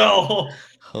 Where'd she go?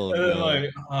 Oh, and then no.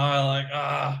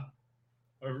 I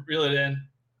reel it in,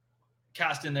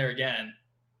 cast in there again,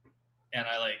 and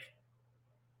I like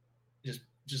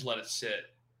just let it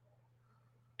sit.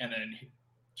 And then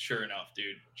sure enough,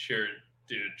 dude,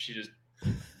 she just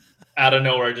out of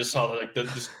nowhere just saw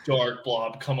this dark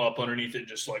blob come up underneath it,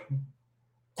 just like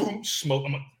boom, smoke.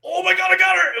 I'm like, oh my god, I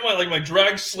got her! And my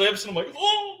drag slips, and I'm like,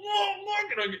 oh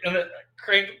look, and then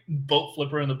crank boat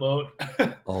flipper in the boat.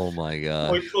 Oh my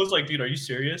god! My co's like, dude, are you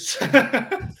serious?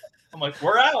 I'm like,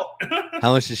 we're out.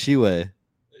 How much does she weigh?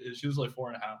 She was like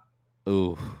 4.5.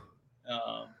 Ooh.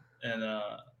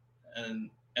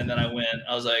 And then I went.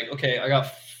 I was like, okay, I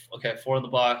got 4 in the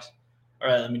box. All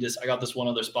right, I got this one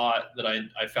other spot that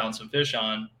I found some fish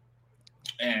on,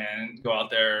 and go out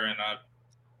there and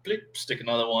stick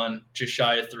another one just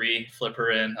shy of 3, flip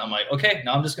her in. I'm like, okay,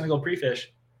 now I'm just gonna go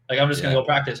pre-fish. Like I'm just gonna go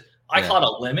practice. I caught a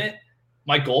limit.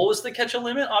 My goal was to catch a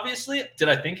limit, obviously. Did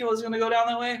I think it was going to go down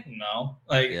that way? No.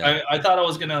 I thought I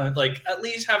was going to like at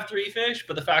least have 3 fish,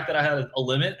 but the fact that I had a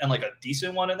limit and like a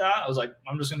decent one at that, I was like,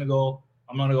 I'm going to go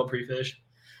pre-fish.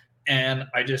 And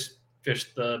I just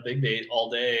fished the big bait all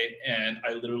day, and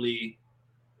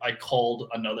I culled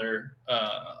another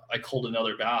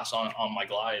bass on my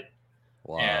glide.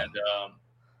 Wow.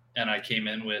 And I came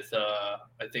in with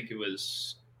I think it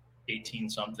was 18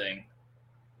 something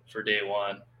for day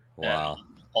 1. Wow. And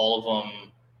all of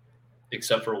them,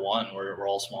 except for one, were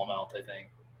all smallmouth, I think.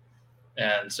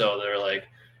 And so they're like,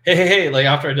 hey, like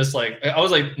after I was like,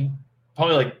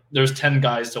 probably like there's 10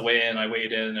 guys to weigh in. I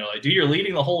weighed in, and they're like, dude, you're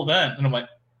leading the whole event. And I'm like,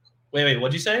 wait,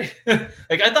 what'd you say?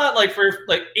 Like I thought like for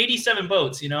like 87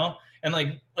 boats, you know, and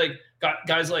like got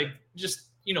guys like just,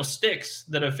 you know, sticks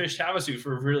that have fished Havasu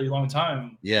for a really long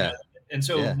time. Yeah. And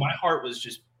so my heart was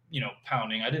just, you know,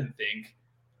 pounding. I didn't think.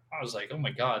 I was like, oh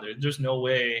my god, there's no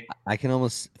way. I can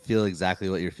almost feel exactly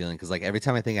what you're feeling, because like every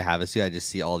time I think of Havasu, I just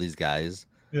see all these guys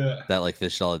that like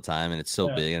fished all the time, and it's so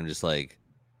big. And I'm just like,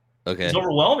 okay, it's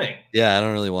overwhelming. Yeah, I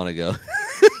don't really want to go.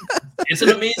 It's an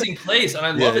amazing place, and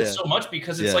I love it so much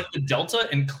because it's like the Delta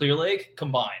and Clear Lake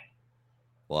combined.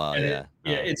 Wow. And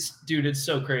it's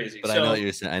so crazy. But I know what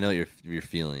you're saying. I know what you're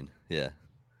feeling. Yeah.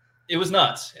 It was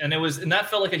nuts, and that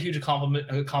felt like a huge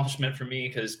accomplishment for me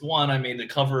because one, I made the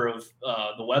cover of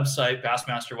the website,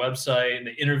 Bassmaster website, and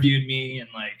they interviewed me, and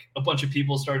like a bunch of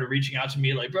people started reaching out to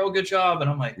me, like, "Bro, good job," and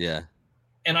I'm like, "Yeah."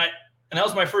 And that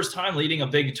was my first time leading a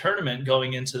big tournament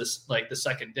going into this like the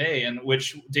second day, and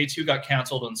which day 2 got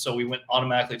canceled, and so we went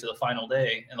automatically to the final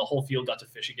day, and the whole field got to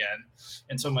fish again.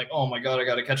 And so I'm like, oh my god, I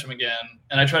got to catch them again,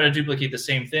 and I try to duplicate the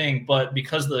same thing, but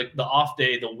because the off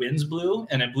day the winds blew,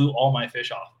 and it blew all my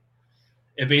fish off.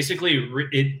 It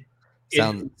basically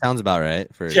sounds about right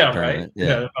for right.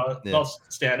 Yeah, about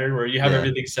standard where you have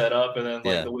everything set up, and then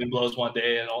like the wind blows one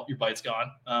day and all your bite's gone.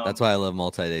 That's why I love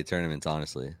multi-day tournaments.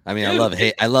 Honestly, I mean, I love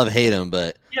hate them,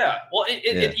 but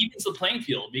it evens the playing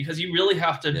field because you really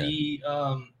have to be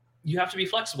you have to be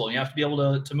flexible. And you have to be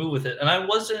able to move with it. And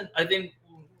I think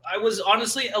I was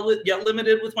honestly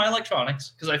limited with my electronics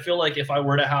because I feel like if I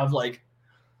were to have like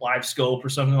live scope or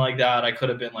something like that, I could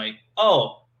have been like,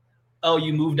 oh,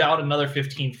 you moved out another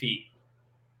 15 feet.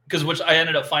 Which I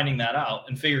ended up finding that out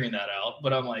and figuring that out.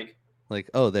 But I'm like, Like,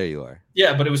 oh, there you are.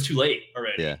 Yeah, but it was too late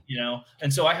already. Yeah. You know,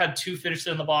 and so I had 2 fish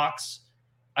in the box.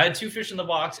 And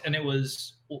it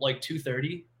was like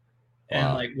 2:30, and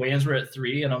Wow. like weigh-ins were at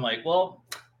 3, and I'm like, well,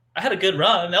 I had a good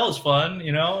run. That was fun,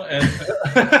 you know. And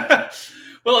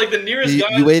but like the nearest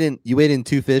guy, You weighed in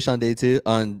 2 fish on day 3,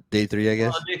 I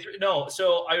guess. Day 3, no.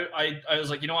 So I was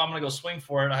like, you know, I'm gonna go swing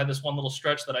for it. I had this one little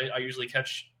stretch that I usually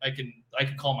catch. I can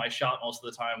call my shot most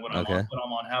of the time when I'm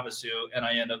on Havasu, and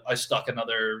I stuck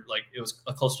another, like, it was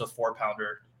close to a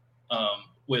 4-pounder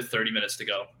with 30 minutes to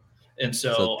go, and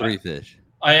so 3 fish.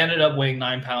 I ended up weighing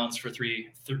 9 pounds for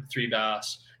three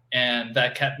bass, and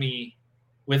that kept me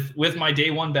with my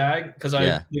day 1 bag, because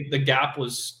the gap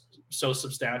was so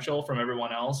substantial from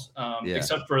everyone else,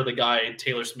 except for the guy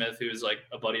Taylor Smith, who's like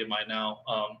a buddy of mine now,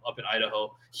 up in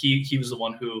Idaho. He was the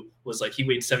one who was like, he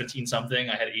weighed 17 something,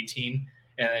 I had 18,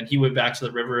 and then he went back to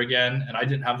the river again, and I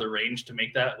didn't have the range to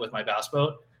make that with my bass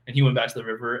boat, and he went back to the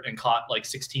river and caught like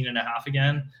 16 and a half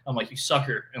again. I'm like, you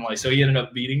sucker. And like, so he ended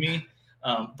up beating me,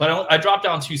 but I dropped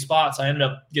down 2 spots. I ended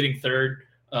up getting 3rd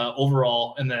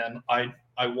overall, and then I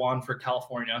won for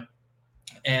California,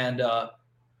 and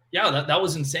yeah, that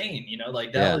was insane. You know,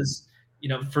 like that was, you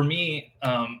know, for me,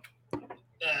 and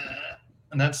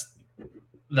that's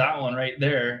that one right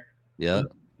there. Yeah.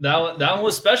 That one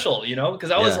was special, you know, because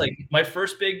that was like my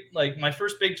first big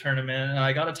tournament, and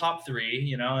I got a top 3,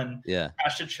 you know, and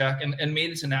cashed a check and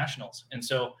made it to nationals. And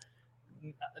so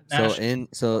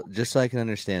so just so I can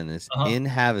understand this, in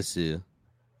Havasu,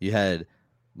 you had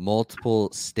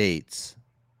multiple states,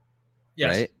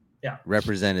 right? Yeah.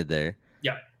 Represented there.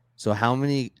 Yeah. So how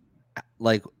many,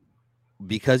 like,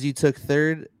 because you took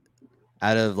 3rd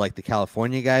out of like the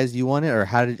California guys, you won it, or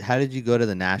how did you go to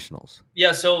the nationals?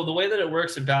 Yeah, so the way that it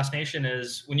works in Bass Nation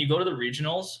is when you go to the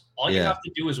regionals, all you have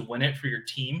to do is win it for your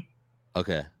team.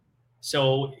 Okay.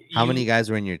 So how many guys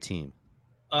were in your team?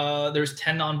 There's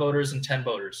 10 non-boaters and 10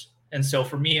 boaters. And so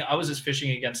for me, I was just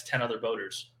fishing against 10 other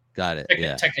boaters. Got it.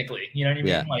 Technically, you know what I mean?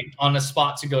 Yeah. Like on a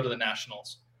spot to go to the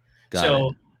nationals.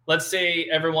 Got it. Let's say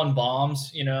everyone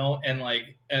bombs, you know,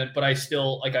 but I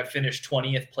still, like, I finished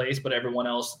 20th place, but everyone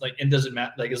else, like, it doesn't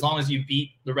matter. Like, as long as you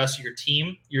beat the rest of your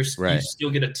team, you still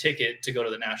get a ticket to go to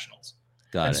the nationals.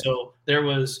 Got it. So there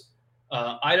was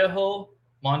Idaho,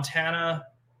 Montana,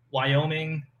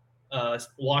 Wyoming,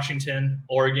 Washington,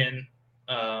 Oregon,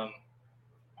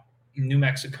 New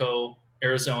Mexico,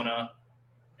 Arizona,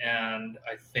 and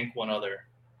I think one other.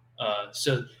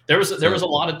 So there was a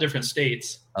lot of different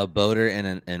states. A boater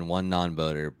and one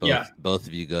non-boater. Both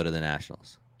of you go to the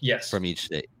nationals. Yes. From each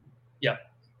state. Yeah.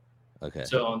 Okay.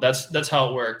 So that's how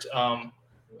it worked. And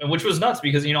which was nuts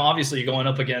because, you know, obviously you're going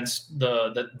up against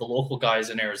the local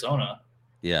guys in Arizona.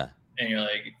 Yeah. And you're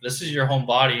like, this is your home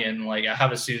body, and like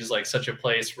Havasu is like such a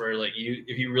place where like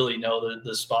if you really know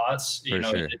the spots, you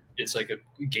know, it's like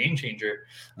a game changer.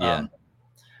 Yeah.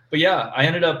 But yeah, I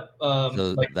ended up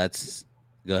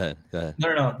Go ahead.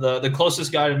 No. The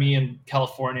closest guy to me in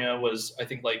California was, I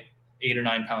think, like 8 or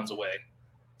 9 pounds away.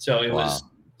 So it was.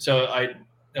 So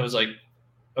it was like,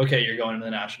 okay, you're going to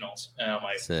the nationals, and I'm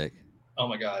like, sick. Oh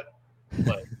my god,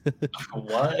 like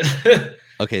what?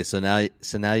 Okay, so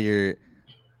now you're.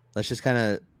 Let's just kind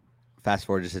of fast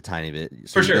forward just a tiny bit.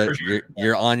 So for sure.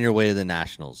 You're on your way to the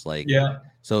nationals, like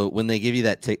So when they give you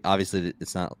that ticket, obviously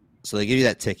it's not. So they give you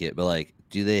that ticket, but like,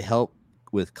 do they help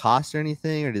with cost or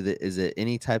anything, or is it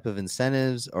any type of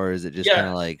incentives, or is it just kind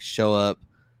of like show up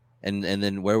and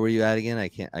then where were you at again? I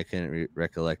couldn't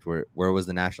recollect where was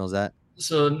the nationals at.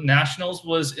 So nationals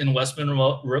was in West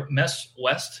Monroe,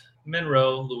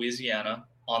 Louisiana,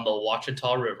 on the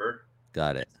Ouachita River.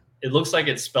 Got it. It looks like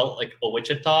it's spelled like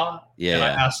Ouachita. Yeah. And I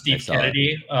asked Steve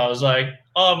Kennedy. I was like,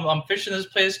 I'm fishing this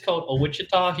place called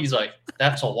Ouachita. He's like,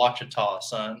 that's Ouachita,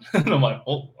 son. And I'm like,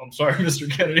 oh, I'm sorry, Mr.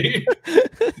 Kennedy.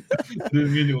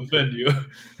 Didn't mean to offend you.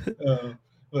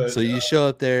 So you show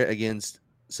up there against.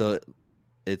 So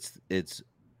it's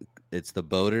the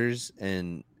boaters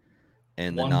and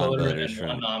the non-boaters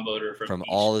from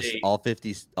all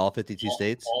 52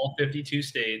 states. All 52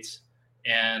 states.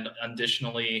 And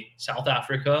additionally, South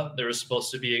Africa, there was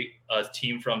supposed to be a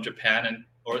team from Japan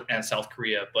and South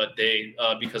Korea, but they,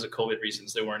 because of COVID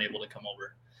reasons, they weren't able to come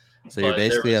over. So you're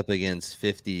basically up against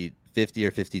 50 or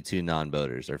 52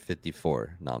 non-boaters, or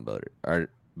 54 non-boaters,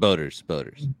 or boaters.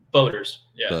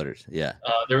 Yeah. Boaters. Yeah.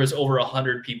 There was over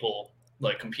 100 people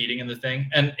like competing in the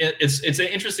thing, and it's an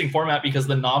interesting format because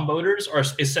the non-boaters are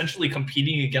essentially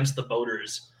competing against the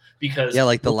boaters. Because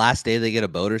like the last day they get a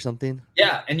boat or something.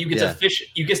 Yeah, and you get to fish.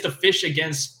 You get to fish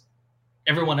against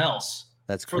everyone else.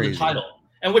 That's for crazy. The title,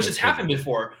 and which has happened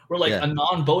before, where like a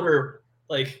non-boater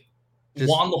like just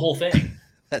won the whole thing.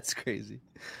 That's crazy.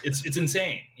 It's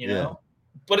insane, you Yeah. know.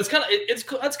 But it's kind of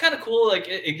that's kind of cool. Like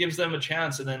it gives them a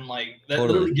chance, and then like that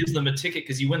Totally. literally gives them a ticket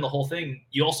because you win the whole thing.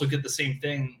 You also get the same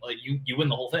thing. Like you win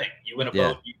the whole thing. You win a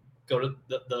Yeah. boat. You go to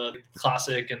the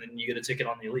classic, and then you get a ticket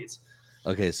on the elites.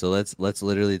 Okay, so let's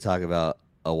literally talk about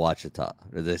a Ouachita.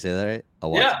 Did they say that right? A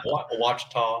Yeah, Ouachita.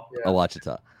 Ouachita. A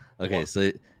Ouachita. Okay,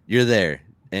 so you're there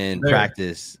in There.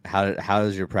 practice. How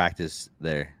is your practice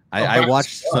there? I practice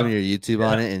watched is some fun. of your YouTube Yeah.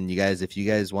 on it, and if you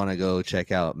guys want to go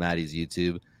check out Maddie's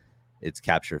YouTube, it's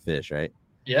Capture Fish, right?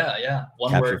 Yeah.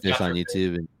 One Capture word. Fish Capture on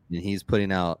YouTube, and he's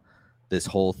putting out this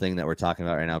whole thing that we're talking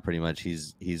about right now. Pretty much,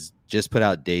 he's just put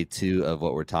out day 2 of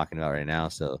what we're talking about right now.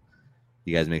 So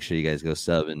you guys make sure you guys go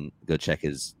sub and go check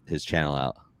his channel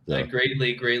out. So. I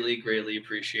greatly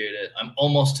appreciate it. I'm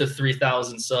almost to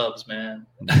 3,000 subs, man.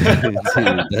 Dude,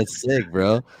 that's sick,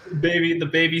 bro. The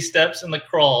baby steps and the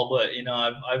crawl, but you know,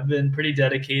 I've been pretty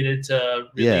dedicated to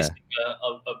releasing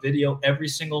a video every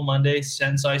single Monday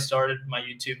since I started my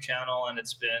YouTube channel, and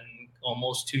it's been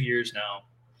almost 2 years now.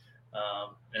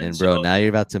 And bro, now you're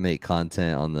about to make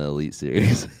content on the Elite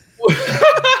Series.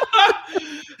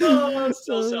 Oh, it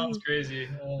still sounds crazy.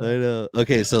 I know.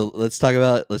 Okay, so let's talk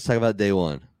about day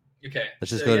 1. Okay, Let's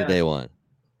just go to day 1.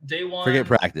 Day 1. Forget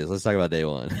practice. Let's talk about day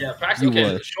 1. Yeah, practice. You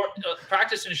Okay, won.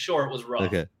 practice in short was rough.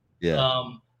 Okay. Yeah.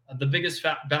 The biggest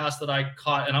fat bass that I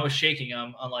caught, and I was shaking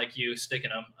them, unlike you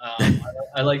sticking them.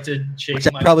 I like to shake. Which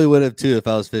I probably would have too if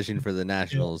I was fishing for the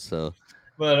nationals. So,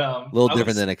 but a little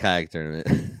different than a kayak tournament.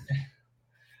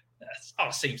 That's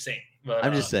same. But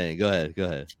I'm just saying. Go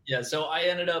ahead. Yeah. So I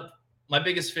ended up. My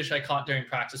biggest fish I caught during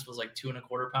practice was like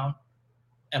 2.25 pound,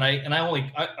 and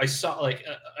I saw like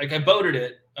I boated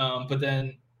it, but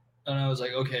then and I was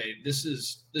like, okay, this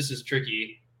is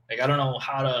tricky. Like I don't know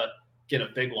how to get a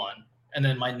big one. And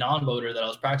then my non-boater that I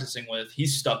was practicing with, he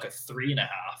stuck a 3.5.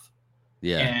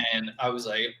 Yeah. And I was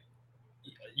like,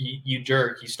 you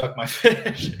jerk, you stuck my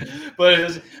fish.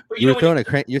 but you were throwing a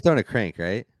crank. You're throwing a crank,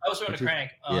 right? I was throwing a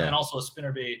crank and also a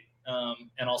spinnerbait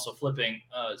and also flipping.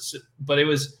 But it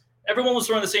was everyone was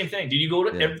throwing the same thing. Did you go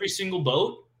to every single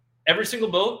boat? Every single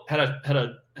boat had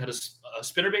a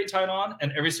spinnerbait tied on,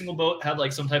 and every single boat had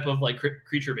like some type of like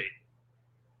creature bait.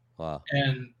 Wow.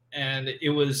 And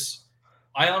it was.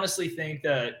 I honestly think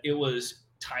that it was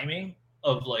timing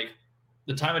of like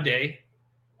the time of day,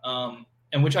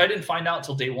 and which I didn't find out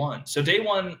till day 1. So day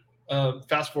 1,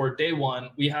 fast forward day 1,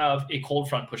 we have a cold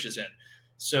front pushes in.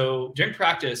 So during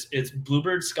practice, it's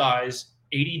bluebird skies,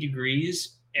 80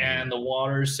 degrees, and the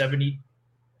water's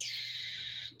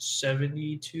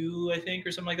 72, I think,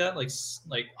 or something like that, like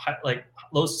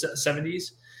low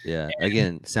 70s. Yeah.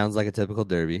 Again, sounds like a typical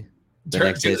derby. The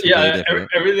next day,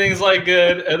 everything's like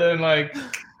good, and then like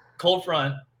cold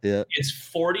front. Yeah, it's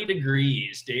 40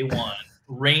 degrees day 1,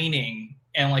 raining,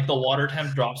 and like the water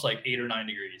temp drops like 8 or 9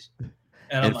 degrees.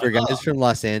 And for guys from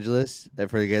Los Angeles,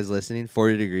 for you guys listening,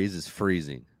 40 degrees is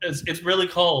freezing. It's really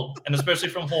cold, and especially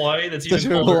from Hawaii, that's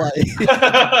even colder.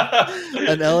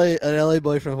 an LA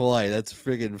boy from Hawaii, that's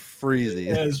friggin' freezing.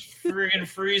 Yeah, it's friggin'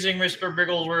 freezing, Mr.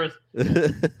 Bigglesworth.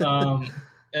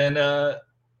 And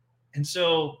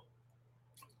so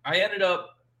I ended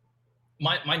up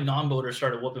my non-boater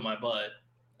started whooping my butt.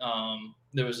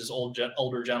 There was this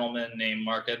older gentleman named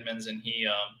Mark Edmonds, and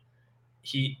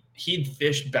he'd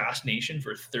fished Bass Nation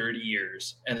for 30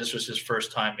 years, and this was his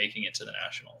first time making it to the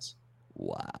nationals.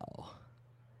 Wow.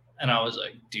 And I was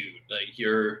like, dude, like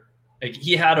you're like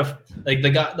he had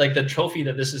the trophy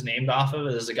that this is named off of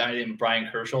is a guy named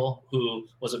Brian Kershaw, who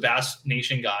was a Bass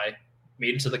Nation guy,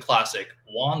 made it to the Classic,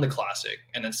 won the Classic,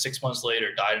 and then 6 months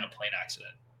later died in a plane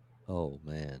accident. Oh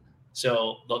man!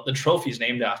 So the trophy's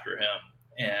named after him,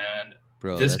 and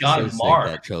bro, this guy so Mark,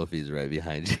 that trophy's right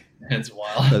behind you. It's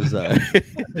wild. I'm sorry.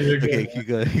 Okay, keep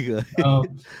going.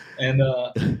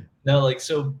 No, like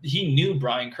so he knew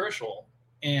Brian Kershaw,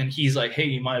 and he's like, "Hey,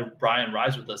 you mind Brian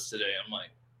rides with us today?" I'm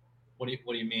like, "What do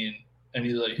you mean?" And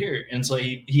he's like, "Here." And so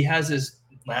he has this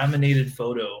laminated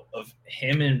photo of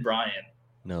him and Brian.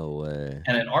 No way.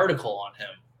 And an article on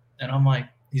him, and I'm like.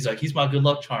 He's like, he's my good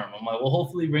luck charm. I'm like, well,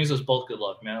 hopefully he brings us both good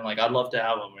luck, man. Like, I'd love to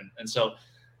have him. And so,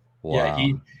 wow.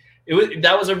 Yeah,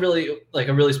 that was a really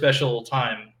special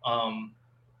time.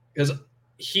 Because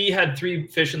he had 3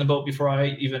 fish in the boat before I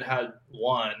even had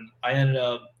 1. I ended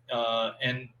up,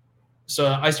 and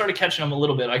so I started catching him a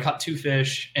little bit. I caught 2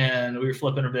 fish, and we were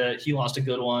flipping a bit. He lost a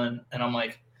good one, and I'm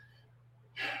like,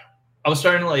 I was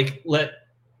starting to like let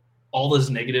all those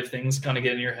negative things kind of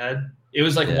get in your head. It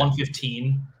was like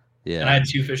 1:15. Yeah. And I had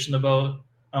 2 fish in the boat.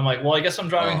 I'm like, well, I guess I'm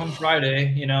driving home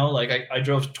Friday, you know, like I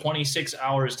drove 26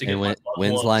 hours to get my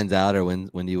when's lines out or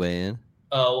when do you weigh in?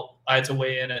 I had to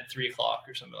weigh in at 3 o'clock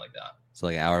or something like that. So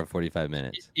like an hour and 45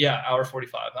 minutes. Yeah, hour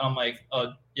 45. And I'm like,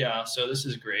 yeah, so this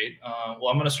is great. Well,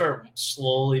 I'm going to start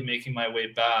slowly making my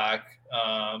way back.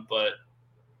 But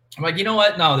I'm like, you know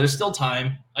what? No, there's still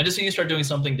time. I just need to start doing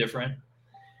something different.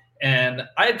 And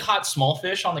I had caught small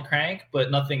fish on the crank, but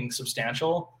nothing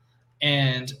substantial.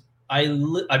 And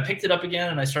I picked it up again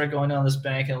and I started going down this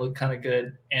bank and it looked kind of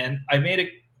good. And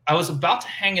I was about to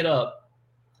hang it up.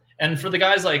 And for the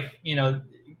guys, like, you know,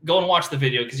 go and watch the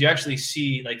video because you actually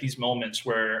see like these moments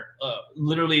where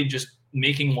literally just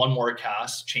making one more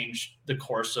cast changed the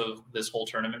course of this whole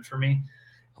tournament for me.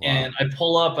 Wow. And I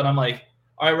pull up and I'm like,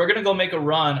 all right, we're going to go make a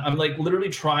run. I'm like literally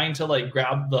trying to like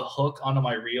grab the hook onto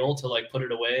my reel to like put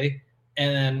it away.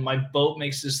 And then my boat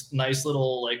makes this nice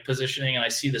little like positioning and I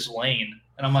see this lane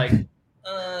and I'm like,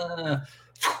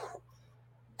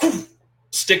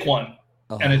 stick one.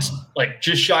 Oh. And it's like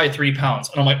just shy of 3 pounds.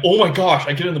 And I'm like, oh my gosh,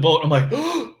 I get in the boat. I'm like,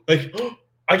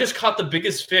 I just caught the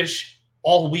biggest fish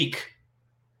all week.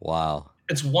 Wow.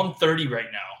 It's 1:30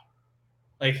 right now.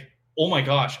 Like, oh my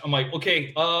gosh. I'm like,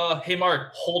 okay, hey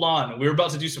Mark, hold on. We're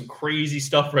about to do some crazy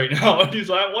stuff right now. And he's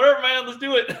like, whatever, man, let's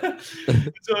do it.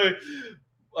 So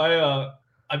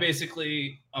I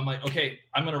basically, I'm like, okay,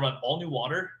 I'm going to run all new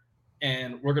water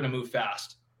and we're going to move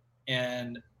fast.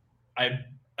 And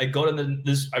I go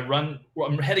to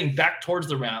I'm heading back towards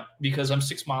the ramp because I'm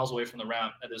 6 miles away from the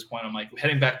ramp at this point. I'm like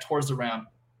heading back towards the ramp.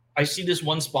 I see this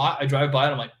one spot. I drive by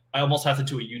and I'm like, I almost have to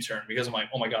do a U-turn because I'm like,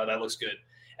 oh my God, that looks good.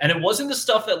 And it wasn't the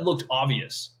stuff that looked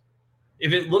obvious.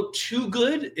 If it looked too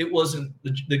good, it wasn't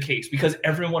the case because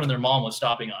everyone and their mom was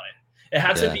stopping on it. It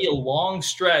had to be a long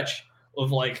stretch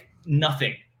of like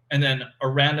nothing and then a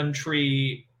random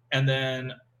tree and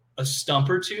then a stump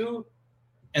or two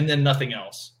and then nothing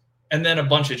else. And then a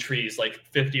bunch of trees like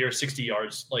 50 or 60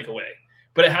 yards like away.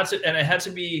 But it had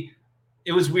to be,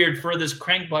 it was weird for this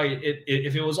crankbite.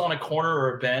 If it was on a corner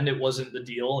or a bend, it wasn't the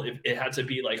deal. It had to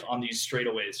be like on these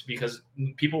straightaways because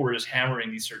people were just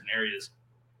hammering these certain areas.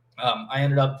 I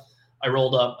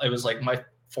rolled up. It was like my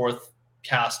 4th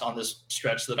cast on this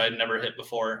stretch that I'd never hit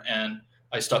before. And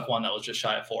I stuck one that was just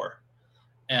shy of 4.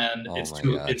 And it's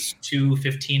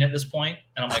 2:15 at this point.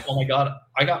 And I'm like, oh my God,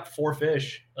 I got 4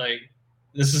 fish. Like,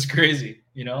 this is crazy,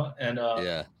 you know? And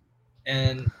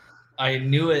and I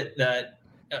knew it that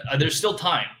there's still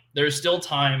time. There's still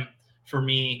time for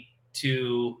me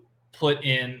to put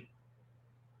in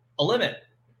a limit.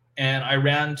 And I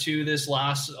ran to this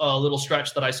last little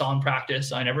stretch that I saw in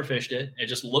practice. I never fished it. It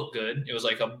just looked good. It was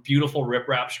like a beautiful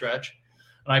riprap stretch.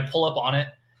 And I pull up on it.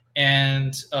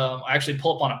 And I actually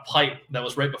pull up on a pipe that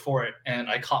was right before it. And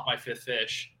I caught my 5th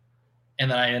fish. And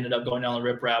then I ended up going down the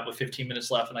riprap with 15 minutes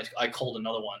left, and I culled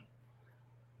another one.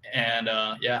 And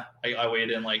I weighed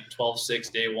in like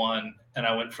 12.6 day 1, and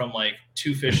I went from like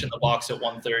 2 fish in the box at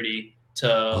 1:30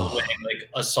 to weighing like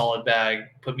a solid bag,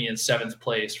 put me in 7th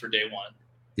place for day 1.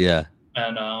 Yeah.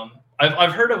 And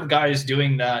I've heard of guys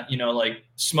doing that, you know, like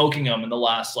smoking them in the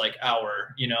last like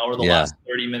hour, you know, or the last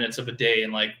 30 minutes of a day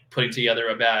and like putting together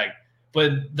a bag.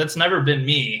 But that's never been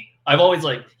me. I've always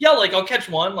like, I'll catch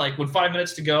one like with 5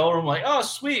 minutes to go. Or I'm like, oh,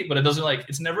 sweet. But it doesn't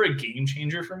it's never a game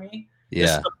changer for me. Yeah.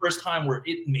 This is the first time where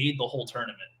it made the whole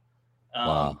tournament.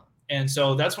 Wow. And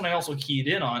so that's when I also keyed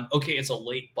in on, okay, it's a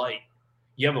late bite.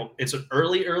 It's an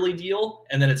early deal.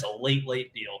 And then it's a late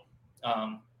deal.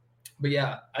 But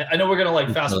yeah, I know we're going to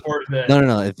like fast forward a bit.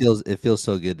 No. It feels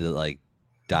so good to like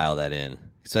dial that in,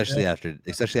 especially after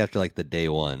like the day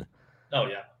 1. Oh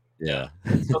yeah. Yeah.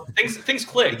 So things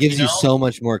click. It gives you so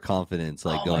much more confidence,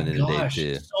 like going into day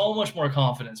 2. So much more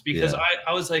confidence because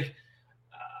I was like,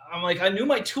 I knew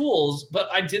my tools, but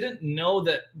I didn't know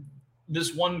that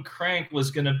this one crank was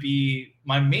going to be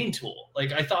my main tool.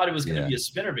 Like I thought it was going to be a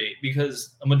spinnerbait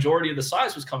because a majority of the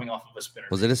size was coming off of a spinnerbait.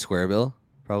 Was it a square bill?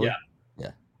 Probably. Yeah.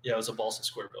 Yeah, it was a balsa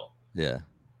square bill. Yeah.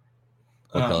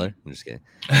 What color? I'm just kidding.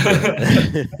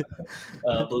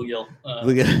 Bluegill.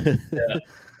 Yeah.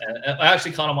 And I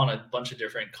actually caught them on a bunch of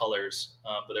different colors,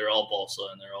 but they're all balsa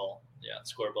and they're all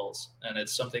square bills. And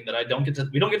it's something that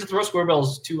we don't get to throw square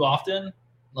bills too often.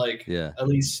 Like at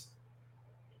least,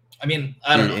 I mean,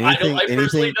 I don't know. I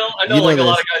personally don't. I know like a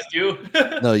lot of guys do.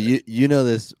 No, you know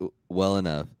this well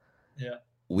enough. Yeah.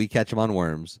 We catch them on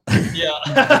worms. Yeah.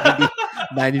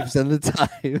 90% of the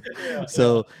time. Yeah,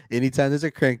 so anytime there's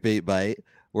a crankbait bite,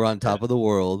 we're on top of the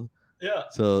world. Yeah.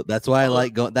 So that's why I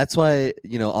like going. That's why,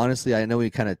 you know, honestly, I know we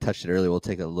kind of touched it earlier. We'll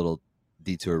take a little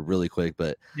detour really quick,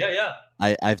 but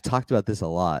I've talked about this a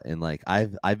lot. And like,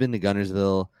 I've been to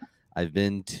Guntersville. I've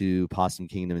been to Possum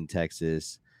Kingdom in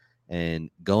Texas, and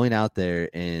going out there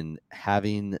and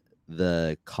having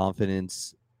the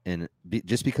confidence and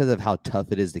just because of how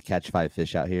tough it is to catch 5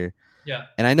 fish out here. Yeah.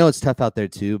 And I know it's tough out there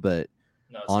too, but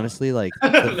No, it's honestly, like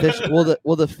the fish,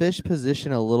 the fish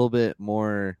position a little bit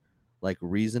more like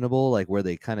reasonable, like where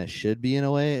they kind of should be in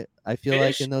a way. I feel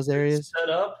like in those areas set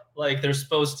up like they're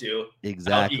supposed to.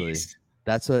 Exactly.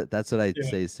 That's what I'd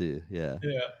say too. Yeah.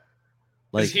 Yeah.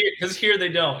 Like because here they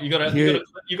don't. You go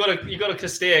to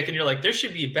Castaic and you're like, there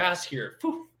should be bass here.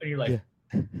 Poof, and you're like,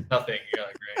 nothing. You're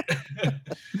like, great.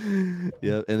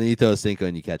 Yeah, and then you throw a Senko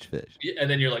and you catch fish. And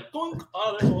then you're like, boink,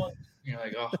 oh, there's one. You're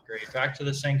like, oh, great, back to the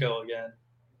Senko again.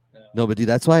 No, but dude,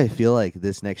 that's why I feel like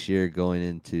this next year going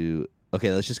into.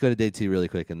 Okay, let's just go to day 2 really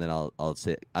quick, and then I'll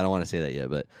say I don't want to say that yet,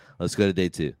 but let's go to day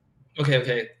 2.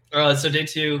 Okay. So day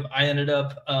 2, I ended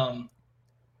up.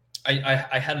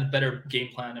 I had a better game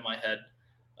plan in my head.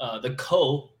 The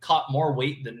caught more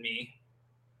weight than me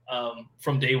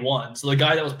from day 1. So the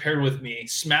guy that was paired with me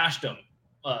smashed him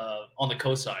on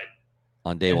the side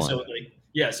on day 1. So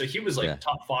so he was like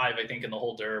top 5, I think, in the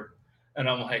whole derb. And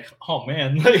I'm like, oh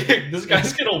man, like this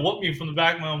guy's gonna whoop me from the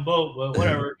back of my own boat, but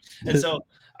whatever. And so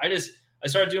I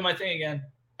started doing my thing again.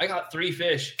 I got 3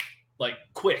 fish like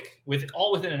quick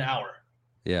within an hour.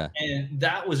 Yeah. And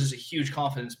that was just a huge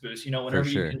confidence boost, whenever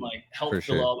you can like help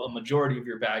fill up a majority of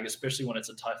your bag, especially when it's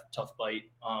a tough bite.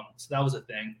 So that was a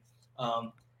thing.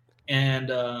 So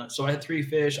I had 3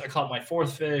 fish. I caught my 4th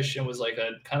fish and was like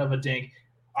a kind of a dink.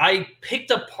 I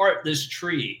picked apart this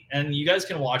tree, and you guys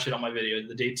can watch it on my video,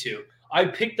 the day 2. I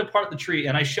picked apart the tree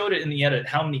and I showed it in the edit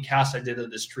how many casts I did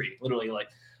of this tree. Literally like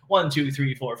 1, 2,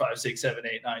 3, 4, 5, 6, 7,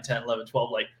 8, 9, 10, 11,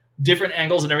 12, like different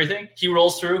angles and everything. He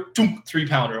rolls through,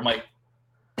 3-pounder. I'm like,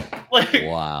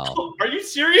 wow. Are you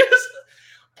serious?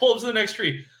 Pull up to the next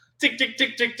tree. Tick, tick,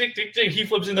 tick, tick, tick, tick, tick. He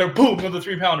flips in there, boom, another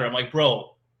 3-pounder. I'm like,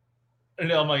 bro. And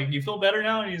I'm like, you feel better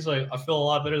now? And he's like, I feel a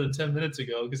lot better than 10 minutes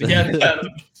ago because he had a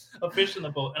fish in the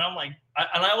boat. And I'm like,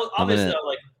 I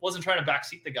wasn't trying to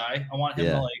backseat the guy. I want him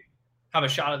to like have a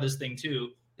shot at this thing too.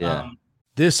 Yeah.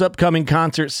 This upcoming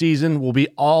concert season will be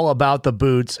all about the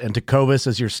boots, and Tecovas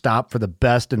is your stop for the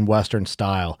best in Western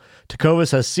style.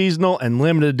 Tecovas has seasonal and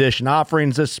limited edition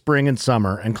offerings this spring and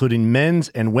summer, including men's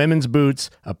and women's boots,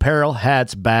 apparel,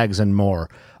 hats, bags, and more.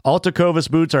 All Tecovas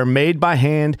boots are made by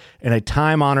hand in a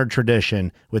time-honored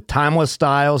tradition with timeless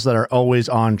styles that are always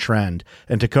on trend.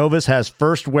 And Tecovas has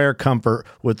first wear comfort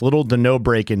with little to no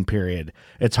break-in period.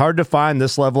 It's hard to find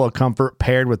this level of comfort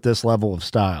paired with this level of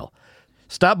style.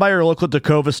 Stop by your local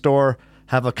Tecovas store,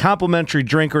 have a complimentary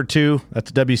drink or two,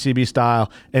 that's WCB style,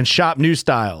 and shop new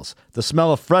styles. The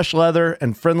smell of fresh leather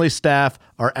and friendly staff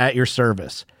are at your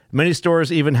service. Many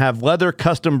stores even have leather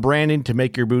custom branding to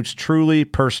make your boots truly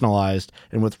personalized.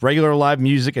 And with regular live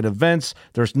music and events,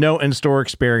 there's no in-store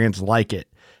experience like it.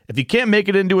 If you can't make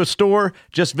it into a store,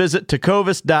 just visit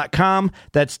tecovas.com.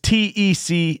 That's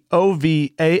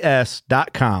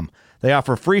TECOVAS.com. They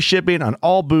offer free shipping on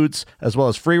all boots, as well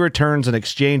as free returns and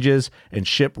exchanges, and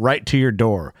ship right to your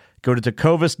door. Go to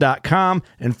tecovas.com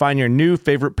and find your new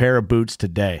favorite pair of boots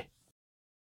today.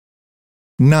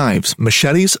 Knives,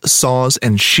 machetes, saws,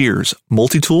 and shears,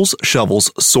 multi-tools,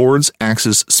 shovels, swords,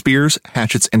 axes, spears,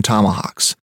 hatchets, and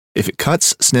tomahawks. If it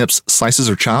cuts, snips, slices,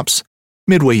 or chops,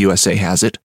 Midway USA has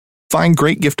it. Find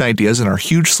great gift ideas in our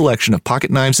huge selection of pocket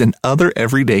knives and other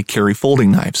everyday carry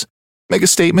folding knives. Make a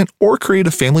statement or create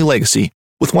a family legacy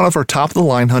with one of our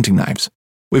top-of-the-line hunting knives.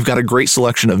 We've got a great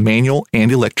selection of manual and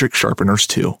electric sharpeners,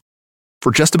 too.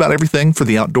 For just about everything for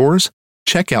the outdoors,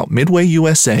 check out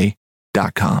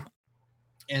MidwayUSA.com.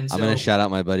 I'm going to shout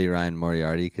out my buddy Ryan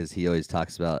Moriarty because he always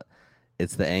talks about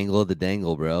it's the angle of the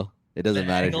dangle, bro. It doesn't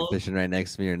matter if you're fishing right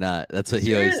next to me or not. That's what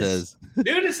he always says.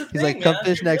 Dude, it's a thing, He's like, come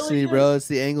fish next to me, bro. It's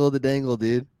the angle of the dangle,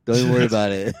 dude. Don't even worry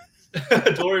about it.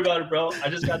 Don't worry about it, bro. I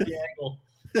just got the angle.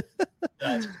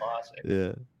 That's classic.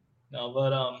 Yeah. No,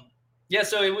 but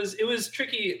so it was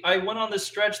tricky. I went on this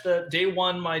stretch that day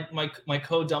 1, my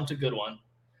code dumped a good one.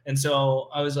 And so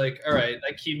I was like, all right,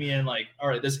 that keep me in like, all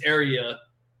right, this area.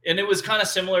 And it was kind of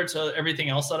similar to everything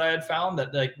else that I had found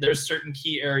that like there's certain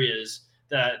key areas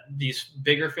that these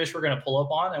bigger fish were going to pull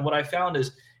up on. And what I found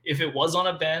is if it was on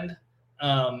a bend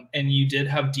and you did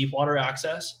have deep water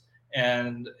access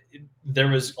and there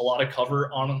was a lot of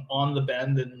cover on the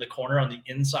bend in the corner on the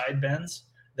inside bends,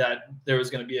 that there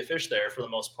was going to be a fish there for the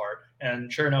most part.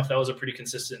 And sure enough, that was a pretty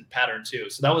consistent pattern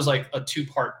too. So that was like a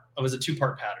two-part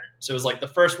pattern. So it was like the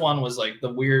first one was like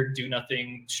the weird do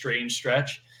nothing strange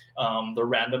stretch, the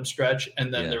random stretch,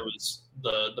 and then there was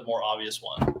the more obvious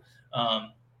one. So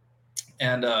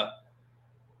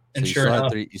sure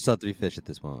enough, you saw 3 fish at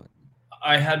this moment.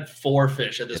 I had 4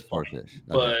 fish at this point, fish. Okay.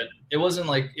 But it wasn't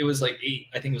like, it was like 8.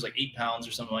 I think it was like 8 pounds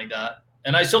or something like that.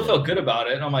 And I still felt good about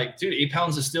it. And I'm like, dude, 8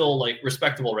 pounds is still like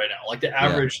respectable right now. Like the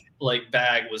average like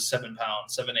bag was 7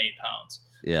 pounds, 7, 8 pounds.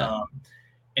 Yeah.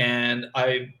 And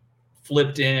I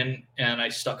flipped in and I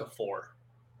stuck a 4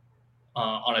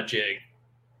 on a jig.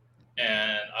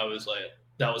 And I was like,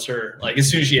 that was her. Like as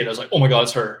soon as she hit, I was like, oh my God,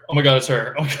 it's her. Oh my God, it's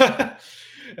her. Oh my God.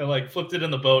 And like flipped it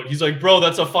in the boat. He's like, bro,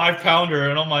 that's a 5 pounder.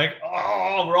 And I'm like,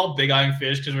 oh, we're all big eyeing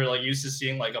fish because we're like used to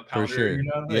seeing like a pounder. For sure. You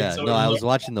know? Like, Yeah. so No, I was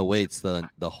watching the weights the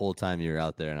whole time you were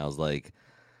out there, and I was like,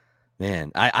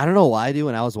 man, I don't know why, dude.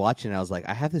 When I was watching, I was like,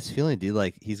 I have this feeling, dude,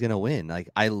 like he's gonna win. Like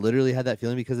I literally had that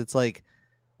feeling because it's like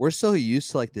we're so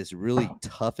used to like this really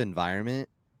tough environment,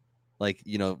 like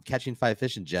catching 5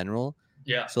 fish in general.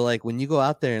 Yeah. So like when you go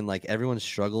out there and like everyone's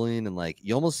struggling and like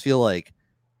you almost feel like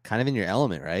kind of in your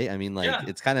element, right? I mean, like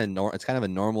it's kind of a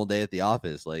normal day at the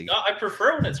office. Like I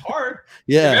prefer when it's hard.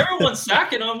 Yeah. If everyone's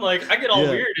sacking them, like I get all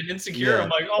weird and insecure. I'm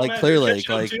like, oh like man, Clear Lake,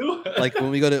 like like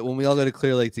when we all go to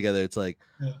Clear Lake together, it's like,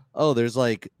 oh, there's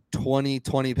like 20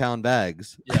 pound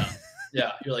bags.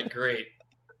 Yeah. You're like, great.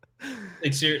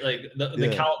 Like seriously, like the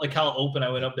Cal Open, I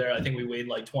went up there. I think we weighed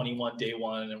like 21 day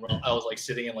one, and I was like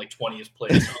sitting in like 20th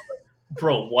place. I was like,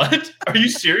 bro, what? Are you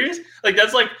serious? Like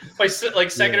that's like my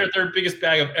second or third biggest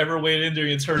bag I've ever weighed in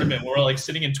during a tournament. We're like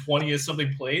sitting in 20th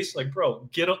something place. Like, bro,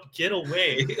 get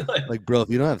away. like, bro, if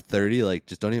you don't have 30, like,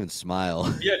 just don't even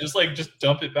smile. Yeah, just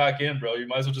dump it back in, bro. You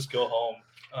might as well just go home.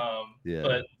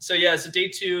 But so day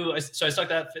 2, I stuck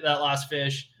that last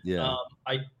fish. Yeah.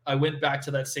 I went back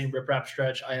to that same riprap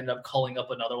stretch. I ended up culling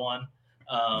up another one.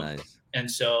 Nice. And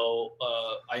so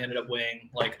I ended up weighing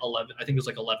like 11. I think it was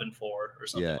like 11.4 or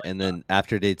something. Yeah, like and that. then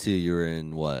after day 2, you were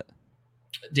in what?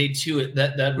 Day 2,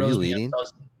 that were rose you me leading? up.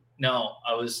 No,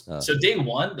 I was. So day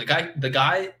 1, the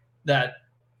guy that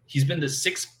he's been to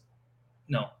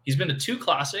 2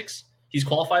 classics. He's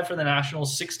qualified for the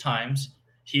nationals 6 times.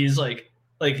 He's like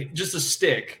just a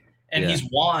stick, and he's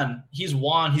won. He's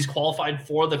qualified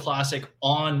for the classic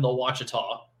on the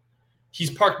Ouachita. He's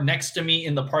parked next to me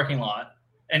in the parking lot.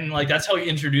 And like that's how he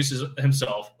introduces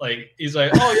himself. Like he's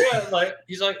like, oh yeah,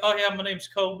 oh yeah, my name's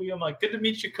Kobe. I'm like, good to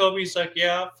meet you, Kobe. He's like,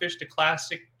 yeah, I've fished a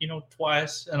classic,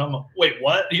 twice. And I'm like, wait,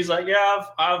 what? He's like, yeah,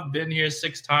 I've been here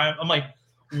 6 times. I'm like,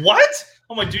 what?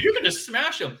 I'm like, dude, you're gonna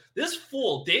smash him. This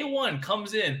fool, day 1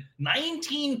 comes in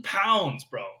 19 pounds,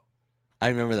 bro. I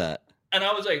remember that. And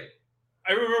I was like,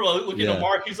 I remember looking at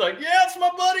Mark. He's like, yeah, it's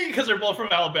my buddy, because they're both from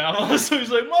Alabama. So he's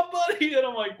like, my buddy, and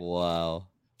I'm like, wow.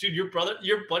 Dude, your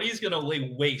buddy's gonna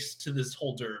lay waste to this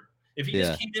whole derb. If he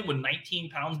just came in with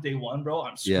 19 pounds day 1, bro,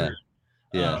 I'm screwed.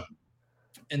 Yeah.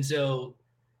 And so,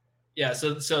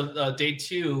 so day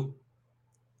 2,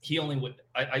 he only would.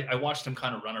 I watched him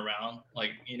kind of run around,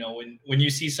 like when you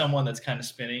see someone that's kind of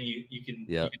spinning, you can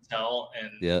tell.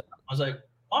 And I was like,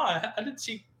 oh,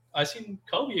 I seen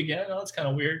Kobe again. Oh, that's kind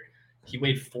of weird. He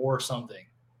weighed 4 something.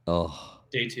 Oh,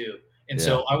 day 2, and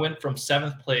so I went from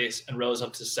 7th place and rose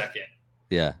up to 2nd.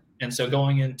 Yeah. And so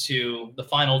going into the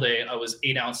final day, I was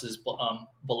 8 ounces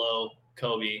below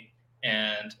Kobe.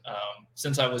 And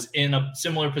since I was in a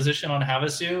similar position on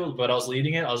Havasu, but I was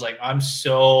leading it, I was like, I'm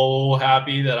so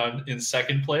happy that I'm in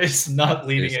 2nd place, not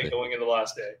leading it going into the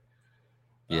last day.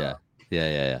 Yeah.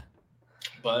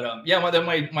 But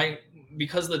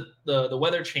because the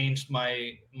weather changed,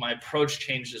 my approach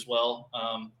changed as well.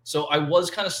 So I was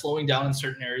kind of slowing down in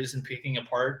certain areas and picking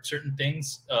apart certain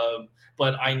things.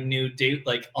 But I knew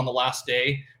on the last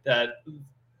day that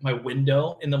my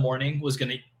window in the morning was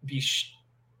going to be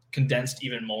condensed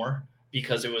even more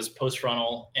because it was post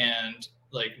frontal and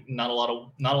like not a lot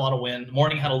of wind. The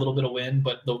morning had a little bit of wind,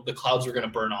 but the clouds were going to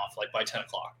burn off like by 10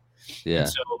 o'clock. Yeah. And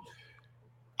so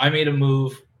I made a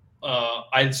move.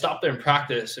 I had stopped there and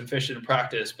practice and fished in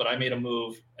practice, but I made a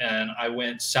move and I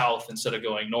went south instead of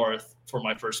going north for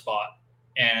my first spot.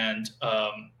 And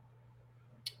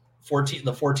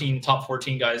top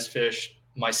 14 guys fished.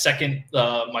 My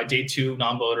day 2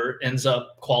 non-boater ends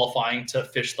up qualifying to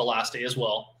fish the last day as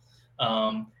well.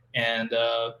 And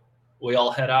we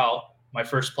all head out. My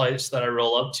first place that I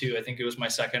roll up to, I think it was my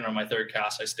 2nd or my 3rd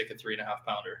cast, I stick a 3.5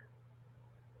 pounder.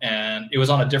 And it was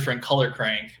on a different color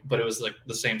crank, but it was like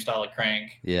the same style of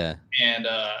crank. Yeah. And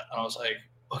I was like,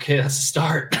 okay, that's a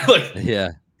start.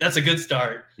 That's a good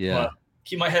start. Yeah.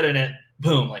 Keep my head in it.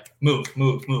 Boom, like move.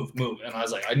 And I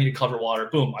was like, I need to cover water.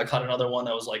 Boom. I caught another one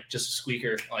that was like just a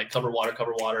squeaker, like cover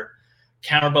water.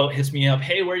 Counterboat hits me up.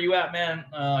 Hey, where you at, man?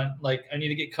 Like I need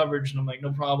to get coverage. And I'm like,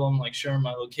 no problem. Like share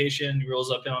my location. He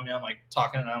rolls up on me. I'm like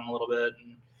talking to him a little bit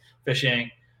and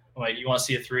fishing. I'm like, you want to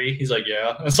see a 3? He's like,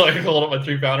 yeah. And so I hold up my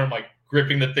 3 pounder. I'm like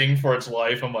gripping the thing for its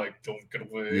life. I'm like, don't get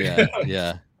away.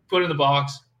 Yeah. Put it in the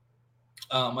box.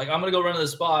 like, I'm gonna go run to the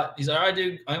spot. He's like, all right,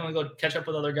 dude, I'm gonna go catch up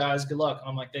with other guys. Good luck. And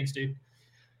I'm like, thanks, dude.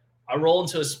 I roll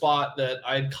into a spot that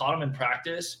I had caught him in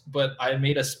practice, but I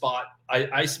made a spot.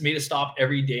 I made a stop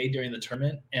every day during the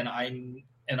tournament, and I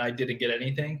didn't get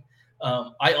anything.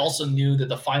 I also knew that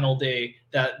the final day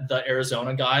that the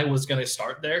Arizona guy was going to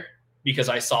start there because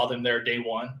I saw them there day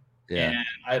one, and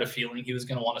I had a feeling he was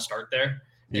going to want to start there.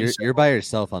 You're by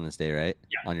yourself on this day, right?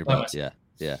 Yeah, on your boat.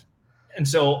 Yeah. And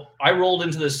so I rolled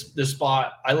into this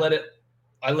spot. I let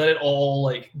it all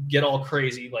like get all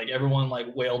crazy. Like everyone like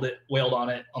wailed on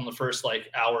it on the first like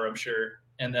hour, I'm sure.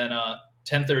 And then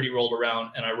 10:30 rolled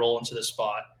around and I roll into the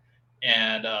spot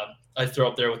and I throw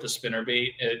up there with the spinner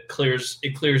bait. It clears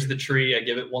the tree. I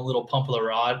give it one little pump of the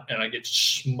rod and I get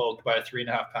smoked by a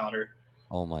 3.5 pounder.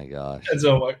 Oh my gosh. And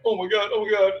so I'm like, oh my God.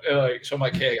 And like, so I'm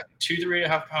like, hey, I got 2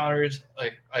 3.5 pounders.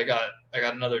 Like I got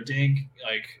another dink.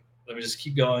 Like, let me just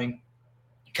keep going.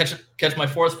 Catch my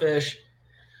 4th fish.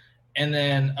 And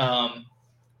then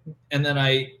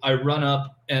I run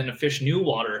up and fish new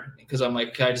water because I'm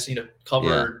like, I just need to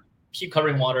keep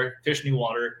covering water, fish new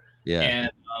water. Yeah.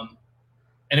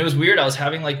 And it was weird. I was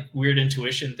having like weird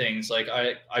intuition things. Like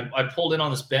I pulled in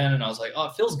on this bend and I was like, oh,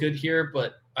 it feels good here.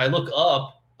 But I look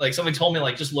up, like somebody told me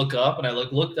like, just look up. And I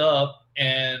looked up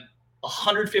and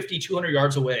 150, 200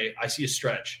 yards away, I see a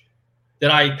stretch that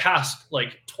I passed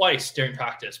like twice during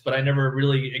practice, but I never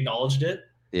really acknowledged it.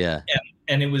 Yeah.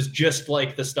 And it was just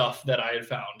like the stuff that I had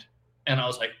found. And I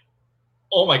was like,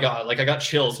 oh my God, like I got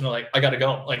chills and I'm like, I got to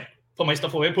go, like put my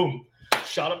stuff away, boom,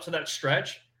 shot up to that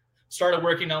stretch, started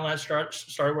working down the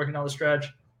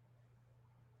stretch,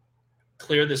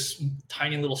 clear this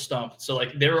tiny little stump. So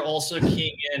like they were also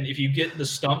keying in, if you get the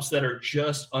stumps that are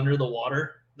just under the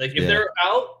water, like if they're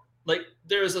out, like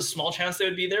there's a small chance they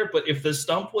would be there. But if the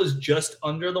stump was just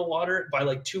under the water by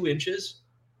like 2 inches,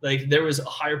 like there was a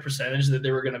higher percentage that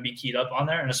they were going to be keyed up on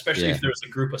there. And especially if there's a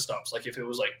group of stumps, like if it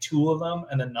was like 2 of them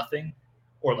and then nothing,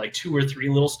 or like 2 or 3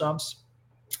 little stumps.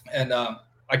 And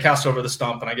I cast over the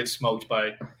stump and I get smoked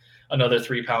by another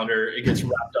 3-pounder. It gets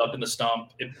wrapped up in the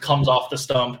stump. It comes off the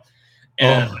stump.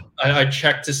 And I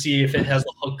check to see if it has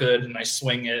the hook good and I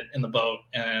swing it in the boat.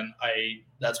 And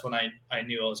that's when I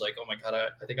knew. I was like, oh my God,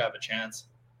 I think I have a chance.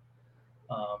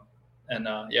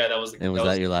 That was the. And was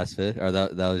that your last fish, or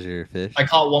that was your fish? I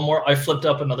caught one more. I flipped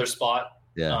up another spot.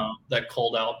 Yeah. That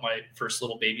called out my first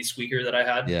little baby squeaker that I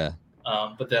had. Yeah.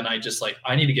 But then I just like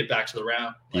I need to get back to the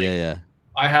round. Like, yeah.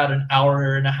 I had an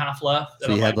hour and a half left.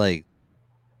 So you had like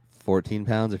 14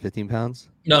 pounds or 15 pounds?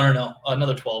 No.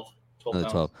 Another 12. Another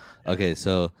 12. Okay,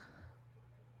 so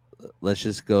let's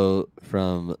just go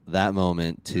from that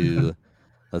moment to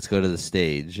let's go to the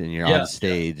stage, and you're on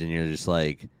stage, and you're just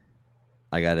like,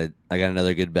 I got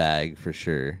another good bag for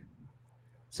sure.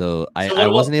 So I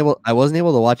wasn't able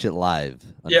to watch it live,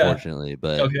 unfortunately.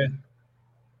 But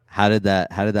how did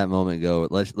that moment go?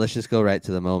 Let's just go right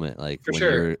to the moment. Like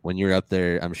when you're up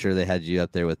there, I'm sure they had you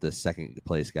up there with the second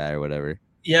place guy or whatever.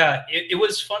 Yeah, it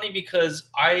was funny because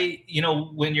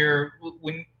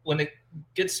when it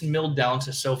gets milled down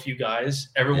to so few guys,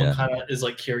 everyone kind of is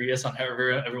like curious on how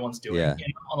everyone's doing on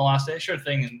the last day. Sure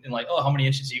thing, and like, oh, how many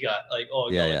inches you got? Like, oh,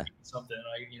 like something,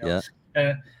 like,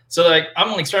 And so like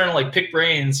I'm like starting to like pick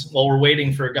brains while we're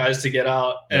waiting for guys to get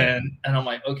out, and I'm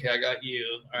like, okay, I got you.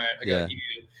 All right, I got you.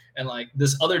 And like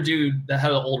this other dude that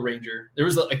had an old Ranger, there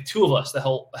was like 2 of us that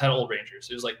had old Rangers.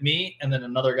 It was like me and then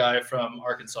another guy from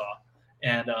Arkansas.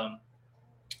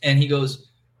 And he goes,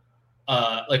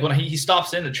 like when he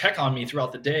stops in to check on me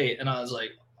throughout the day, and I was like,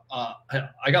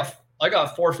 I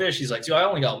got 4 fish. He's like, dude, I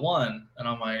only got 1, and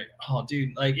I'm like, oh,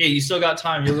 dude, like, hey, you still got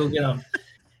time? You'll go get him.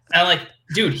 And I'm like,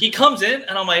 dude, he comes in,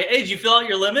 and I'm like, hey, did you fill out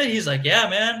your limit? He's like, yeah,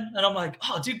 man. And I'm like,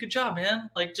 oh, dude, good job, man.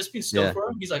 Like, just being stoked for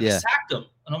him. He's like, I sacked him,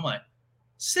 and I'm like,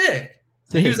 sick.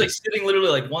 And he was like sitting literally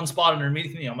like one spot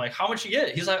underneath me. I'm like, how much you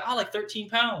get? He's like, like 13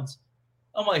 pounds.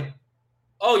 I'm like,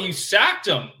 oh, you sacked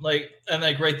him. Like, and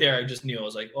like right there, I just knew. I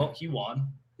was like, oh, he won.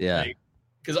 Yeah.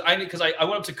 Because I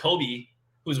went up to Kobe,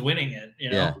 who's winning it,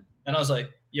 and I was like,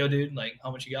 yo, dude, like,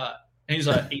 how much you got? And he's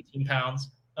like, 18 pounds.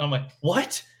 And I'm like,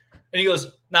 what? And he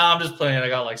goes, nah, I'm just playing. I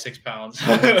got like 6 pounds.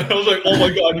 I was like, oh my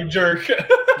God, you jerk.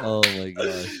 Oh my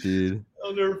gosh, dude.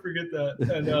 I'll never forget that.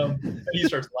 And he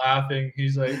starts laughing.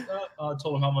 He's like, I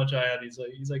told him how much I had. He's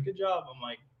like, good job. I'm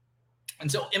like, and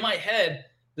so in my head,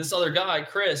 this other guy,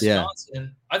 Chris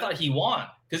Johnson, I thought he won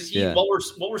because while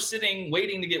we're sitting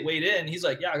waiting to get weighed in, he's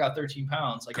like, yeah, I got 13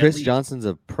 pounds. Like Chris Johnson's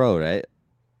a pro, right?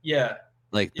 Yeah.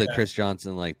 Like the Chris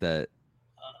Johnson, like that.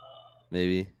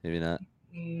 Maybe not.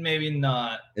 Maybe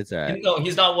not. It's all right. No,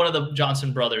 he's not one of the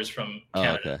Johnson brothers from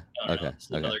Canada. Okay. No, okay.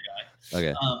 Another guy.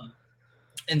 Okay.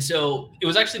 And so it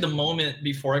was actually the moment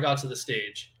before I got to the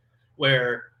stage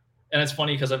where, and it's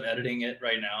funny because I'm editing it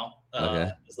right now.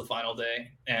 It's the final day,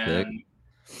 and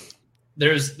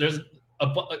there's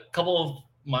a couple of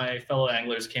my fellow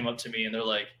anglers came up to me and they're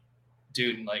like,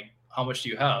 dude, like, how much do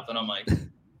you have? And I'm like,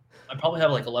 I probably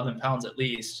have like 11 pounds at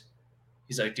least.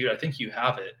 He's like, dude, I think you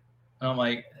have it. And I'm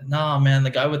like, nah, man, the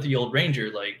guy with the old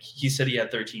Ranger, like, he said he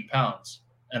had 13 pounds.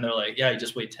 And they're like, yeah, he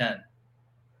just weighed 10.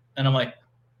 And I'm like,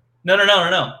 no.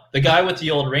 The guy with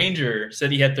the old Ranger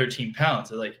said he had 13 pounds.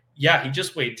 They're like, yeah, he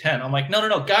just weighed 10. I'm like,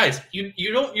 no, guys,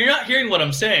 you're not hearing what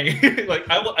I'm saying. Like,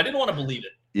 I didn't want to believe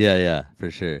it. Yeah,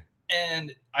 for sure.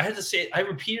 And I had to say, I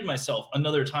repeated myself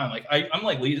another time. Like, I'm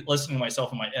like listening to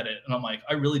myself in my edit, and I'm like,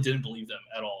 I really didn't believe them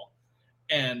at all.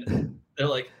 And they're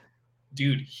like,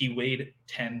 dude, he weighed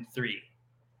 10.3.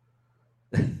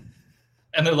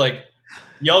 And they're like,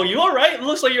 yo, you all right? It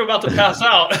looks like you're about to pass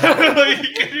out. Like,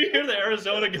 can you hear the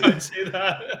Arizona guy say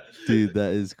that? Dude,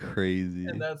 that is crazy.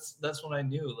 And that's when I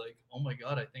knew, like, oh my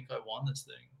God, I think I won this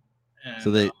thing. And,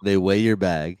 so they weigh your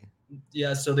bag.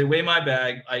 Yeah, so they weigh my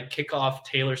bag. I kick off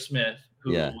Taylor Smith,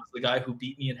 who was the guy who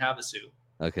beat me in Havasu.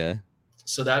 Okay.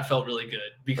 So that felt really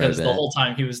good because the whole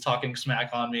time he was talking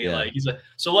smack on me. Like, he's like,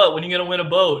 so what, when are you going to win a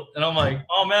boat? And I'm like,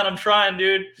 oh man, I'm trying,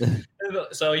 dude.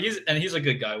 So he's a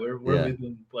good guy. We've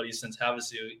been buddies since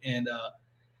Havasu.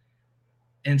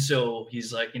 And so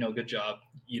he's like, good job.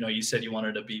 You said you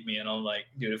wanted to beat me. And I'm like,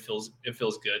 dude, it feels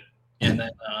good. And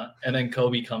then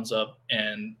Kobe comes up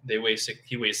and he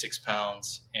weighs 6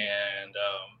 pounds. And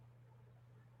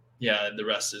the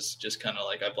rest is just kind of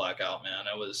like, I black out, man.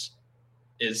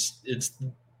 It's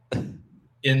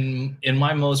in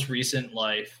my most recent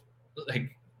life,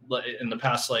 like in the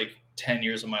past like 10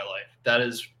 years of my life, that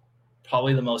is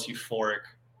probably the most euphoric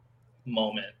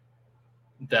moment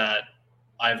that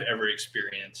I've ever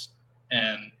experienced.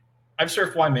 And I've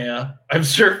surfed Waimea, I've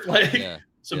surfed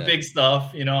some big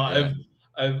stuff,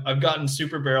 I've gotten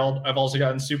super barreled, I've also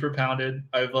gotten super pounded,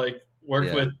 I've like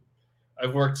worked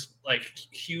like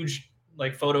huge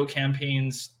like photo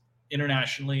campaigns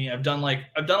internationally. I've done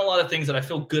a lot of things that I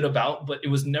feel good about, but it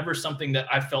was never something that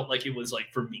I felt like it was like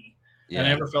for me. And I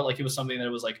never felt like it was something that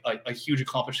was like a huge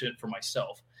accomplishment for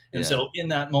myself. And so in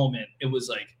that moment, it was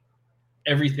like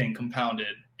everything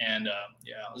compounded. And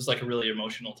it was like a really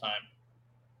emotional time.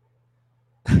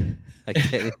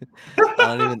 I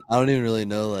don't even really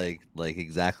know like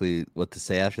exactly what to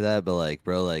say after that, but like,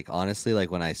 bro, like honestly,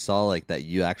 like when I saw like that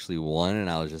you actually won, and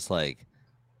I was just like,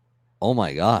 oh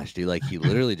my gosh, dude, like he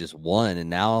literally just won. And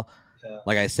now,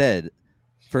 like I said,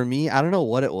 for me, I don't know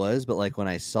what it was, but like when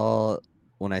I saw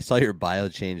your bio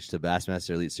change to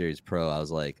Bassmaster Elite Series Pro, I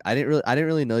was like, I didn't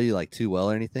really know you like too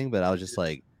well or anything, but I was just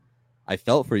like, I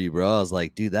felt for you, bro. I was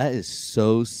like, dude, that is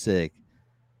so sick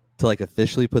to like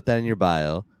officially put that in your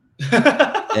bio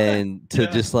and to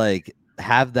just like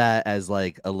have that as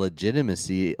like a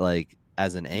legitimacy, like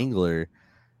as an angler,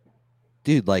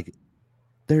 dude, like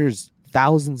there's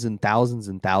thousands and thousands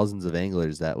and thousands of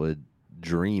anglers that would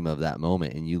dream of that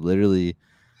moment, and you literally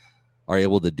are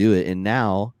able to do it. And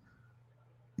now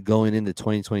going into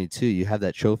 2022, you have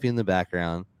that trophy in the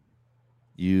background.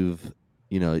 You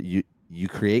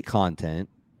create content,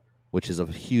 which is a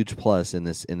huge plus in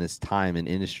this time and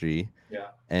industry. Yeah.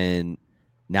 And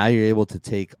now you're able to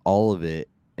take all of it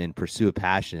and pursue a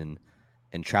passion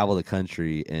and travel the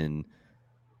country. And,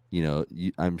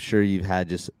 I'm sure you've had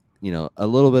just, a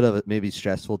little bit of a maybe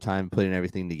stressful time putting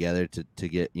everything together to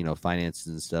get, finances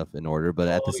and stuff in order. But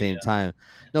at the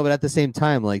same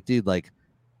time, like, dude, like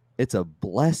it's a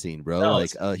blessing, bro. No,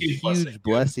 like a huge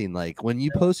blessing. Like when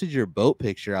you posted your boat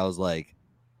picture, I was like,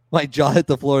 my jaw hit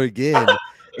the floor again.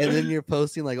 And then you're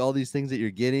posting like all these things that you're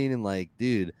getting, and like,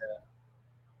 dude,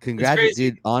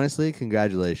 dude, honestly,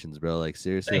 congratulations, bro. Like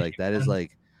seriously, Thank like you, that man. is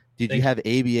like, dude, you have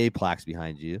ABA plaques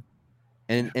behind you.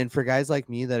 And for guys like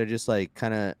me that are just like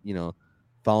kind of,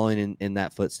 following in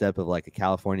that footstep of like a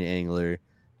California angler,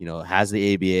 has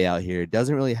the ABA out here,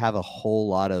 doesn't really have a whole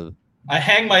lot of. I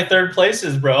hang my third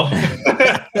places, bro.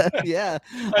 Yeah.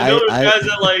 I know there's guys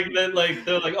that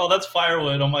they're like, oh, that's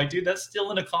firewood. I'm like, dude, that's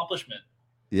still an accomplishment.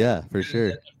 Yeah, for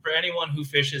sure. For anyone who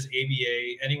fishes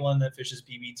ABA, anyone that fishes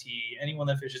BBT, anyone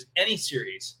that fishes any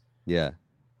series, yeah,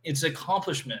 it's an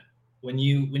accomplishment when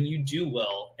you do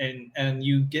well and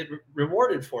you get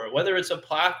rewarded for it, whether it's a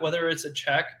plaque, whether it's a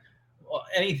check,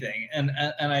 anything. And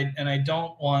I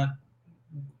don't want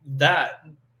that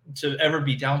to ever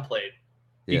be downplayed,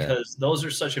 because those are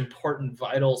such important,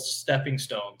 vital stepping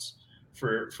stones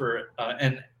for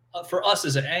us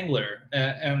as an angler,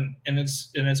 and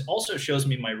it's also shows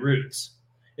me my roots.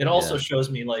 It also shows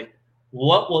me like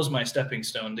what was my stepping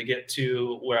stone to get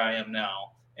to where I am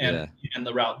now. and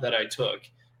the route that I took.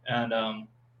 And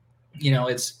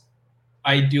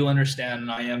I do understand,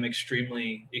 and I am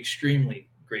extremely, extremely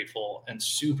grateful and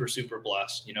super, super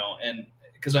blessed, and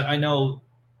because I know,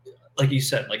 like you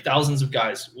said, like thousands of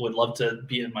guys would love to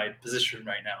be in my position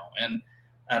right now. And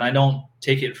I don't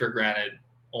take it for granted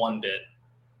one bit.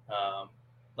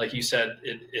 Like you said,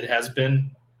 it has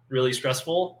been really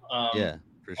stressful.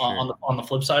 For sure. On the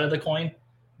flip side of the coin,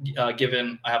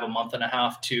 given I have a month and a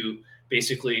half to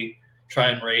basically try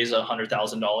and raise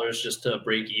 $100,000 just to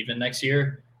break even next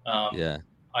year.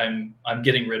 I'm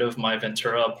getting rid of my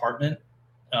Ventura apartment.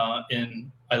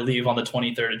 I leave on the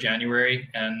 23rd of January,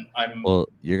 and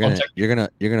you're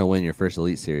gonna win your first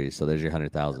Elite Series, so there's your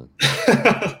 100,000.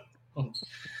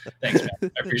 Thanks, man. I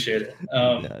appreciate it.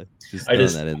 Just throwing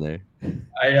that in there.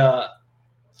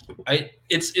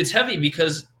 It's heavy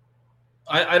because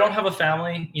I don't have a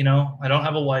family, I don't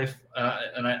have a wife,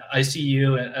 and I see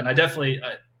you, and I definitely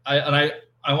I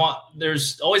want.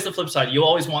 There's always the flip side. You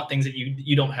always want things that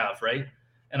you don't have, right?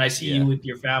 And I see you with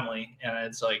your family, and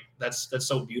it's like that's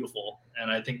so beautiful, and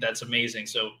I think that's amazing.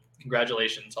 So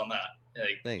congratulations on that.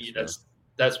 Like, thanks.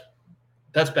 That's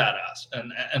badass.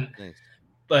 And thanks.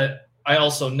 But I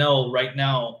also know right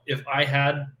now, if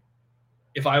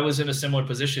I was in a similar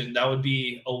position, that would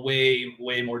be a way,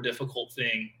 way more difficult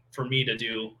thing for me to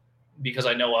do, because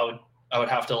I know I would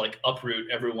have to like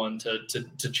uproot everyone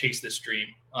to chase this dream.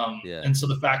 And so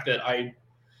the fact that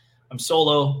I'm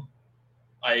solo,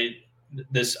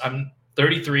 I'm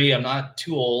 33. I'm not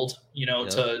too old,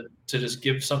 to just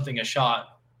give something a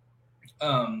shot.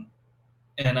 I'm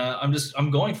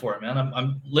going for it, man.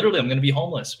 I'm going to be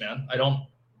homeless, man.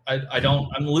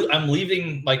 I'm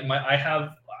leaving. Like I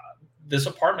have this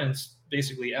apartment's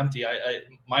basically empty. I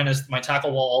minus my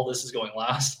tackle wall. All this is going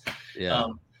last. Yeah.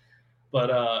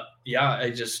 You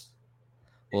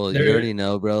already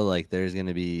know, bro, like there's going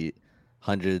to be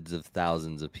hundreds of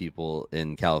thousands of people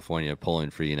in California pulling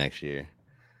for you next year.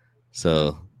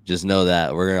 So just know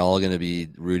that we're all going to be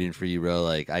rooting for you, bro.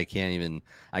 Like I can't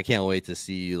wait to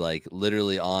see you like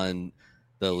literally on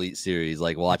the Elite Series,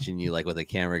 like watching you like with a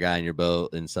camera guy in your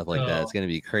boat and stuff like that. It's going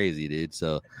to be crazy, dude.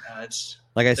 So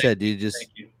like I said, dude, just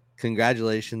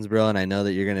congratulations, bro. And I know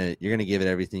that you're going to give it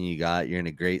everything you got. You're in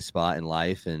a great spot in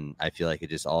life. And I feel like it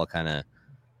just all kind of,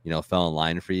 fell in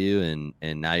line for you,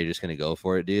 and now you're just going to go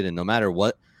for it, dude. And no matter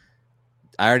what,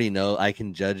 I already know I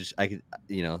can judge.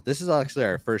 This is actually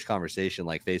our first conversation,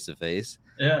 like face to face.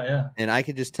 Yeah. And I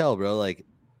can just tell, bro, like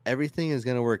everything is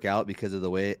going to work out because of the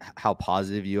way, how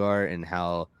positive you are and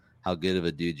how good of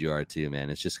a dude you are too, man.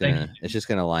 It's just going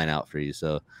to line out for you.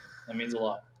 So that means a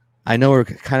lot. I know we're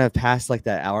kind of past like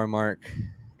that hour mark,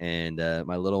 and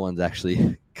my little one's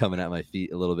actually coming at my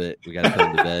feet a little bit. We got to put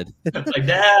him to bed. Like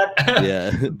that.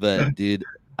 Yeah. But dude,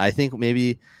 I think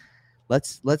maybe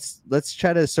let's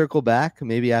try to circle back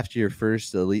maybe after your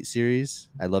first Elite Series.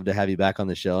 I'd love to have you back on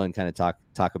the show and kind of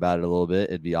talk about it a little bit.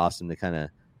 It'd be awesome to kind of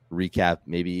recap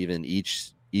maybe even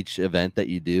each event that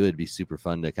you do. It'd be super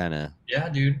fun to kind of,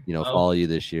 dude, follow you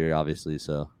this year, obviously.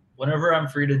 So whenever I'm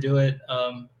free to do it,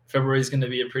 February is going to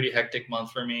be a pretty hectic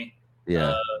month for me.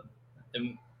 Yeah.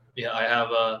 I have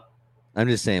I'm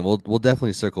just saying we'll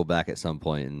definitely circle back at some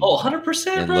point and 100%,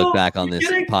 and bro. Look back on this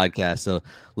podcast. So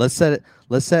let's set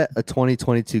a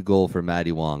 2022 goal for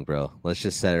Matty Wong, bro. Let's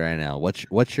just set it right now.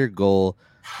 What's your goal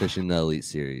fishing the Elite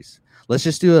Series? Let's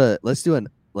do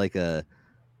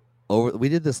we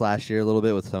did this last year a little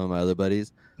bit with some of my other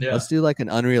buddies. Yeah. Let's do like an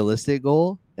unrealistic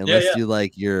goal, and let's do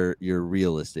like your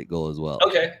realistic goal as well.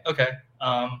 Okay.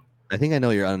 I think I know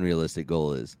your unrealistic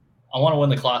goal is. I want to win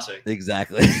the Classic.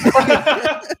 Exactly.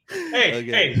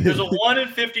 Hey, there's a 1 in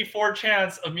 54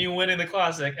 chance of me winning the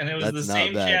Classic, and it was the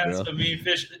same chance of me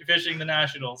fishing the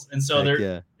Nationals. And so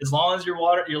as long as your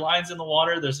line's in the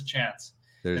water, there's a chance.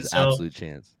 There's absolute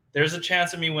chance. There's a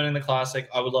chance of me winning the Classic.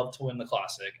 I would love to win the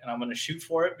Classic, and I'm going to shoot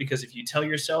for it, because if you tell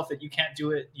yourself that you can't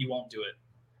do it, you won't do it.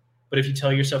 But if you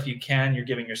tell yourself you can, you're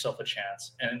giving yourself a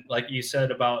chance. And like you said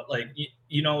about like, you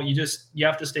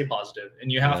have to stay positive,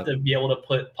 and you have to be able to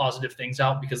put positive things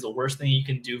out, because the worst thing you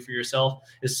can do for yourself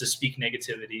is to speak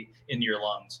negativity into your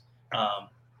lungs.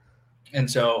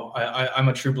 And so I'm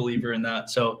a true believer in that.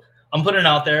 So I'm putting it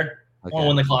out there. I want to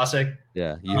win the Classic.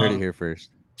 Yeah. You heard it here first.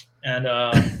 And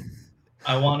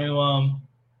I want to,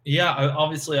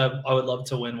 obviously I would love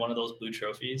to win one of those blue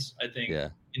trophies. I think,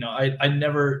 I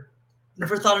never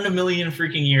thought in a million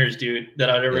freaking years, dude, that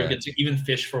I'd ever get to even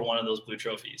fish for one of those blue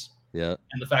trophies. Yeah.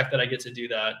 And the fact that I get to do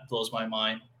that blows my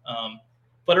mind.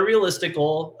 But a realistic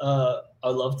goal,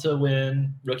 I'd love to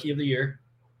win Rookie of the Year.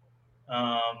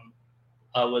 I'd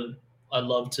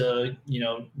love to,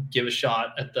 give a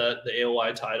shot at the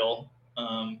AOY title.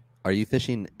 Are you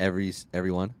fishing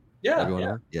everyone? Yeah,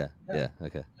 Everyone? yeah. Yeah.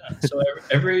 Okay. So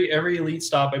every elite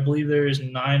stop, I believe there's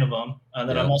 9 of them, and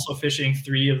then Yeah. I'm also fishing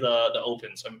 3 of the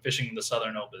opens. I'm fishing the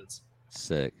Southern Opens.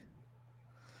 Sick.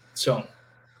 So,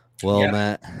 Well,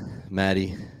 yeah.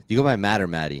 Maddie, do you go by Matt or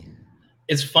Maddie?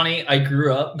 It's funny. I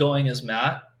grew up going as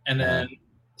Matt, and then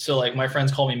so like my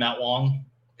friends call me Matt Wong.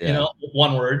 Yeah. You know,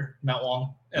 one word, Matt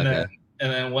Wong. And Okay.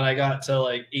 then when I got to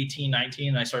like 18, 19,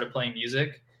 and I started playing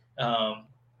music,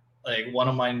 like one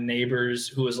of my neighbors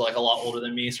who was like a lot older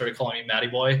than me started calling me Matty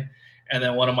Boy. And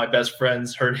then one of my best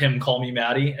friends heard him call me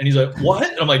Maddie, and he's like, "What?"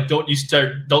 And I'm like, "Don't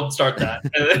start that."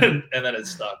 And then it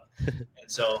stuck. And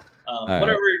so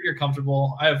whatever you're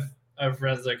comfortable. I have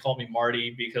friends that call me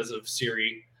Marty because of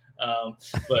Siri.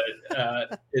 But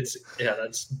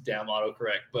that's damn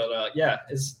autocorrect. But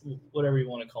it's whatever you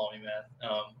want to call me, man.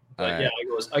 But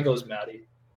I go as Maddie.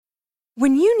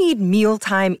 When you need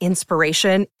mealtime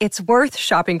inspiration, it's worth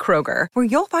shopping Kroger, where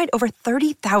you'll find over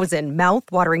 30,000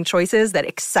 mouth-watering choices that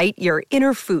excite your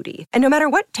inner foodie. And no matter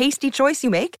what tasty choice you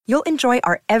make, you'll enjoy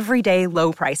our everyday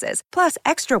low prices, plus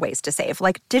extra ways to save,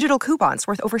 like digital coupons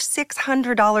worth over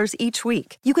 $600 each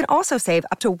week. You can also save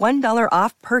up to $1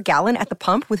 off per gallon at the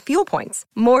pump with fuel points.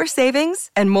 More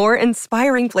savings and more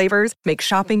inspiring flavors make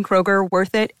shopping Kroger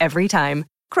worth it every time.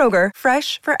 Kroger,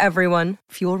 fresh for everyone.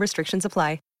 Fuel restrictions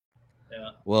apply.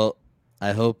 Yeah. Well,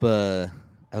 I hope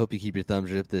you keep your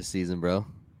thumbs ripped this season, bro.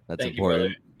 That's Thank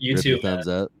important. You Rip too, your thumbs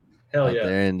up. Hell yeah.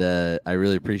 There, and I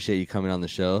really appreciate you coming on the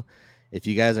show. If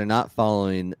you guys are not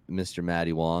following Mr.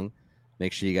 Matty Wong,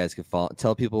 make sure you guys can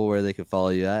tell people where they can follow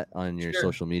you at on your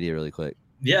social media really quick.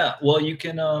 Yeah, well, you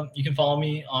can follow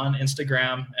me on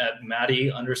Instagram at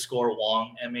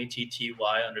Matty_Wong,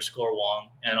 MATTY_Wong,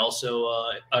 and also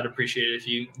I'd appreciate it if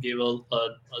you gave a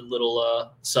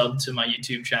little sub to my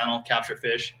YouTube channel, Capture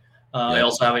Fish. I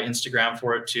also have an Instagram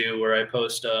for it too, where I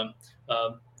post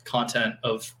content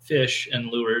of fish and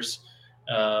lures,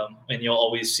 and you'll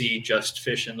always see just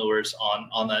fish and lures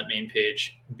on that main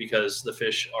page, because the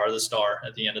fish are the star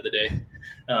at the end of the day.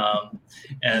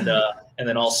 And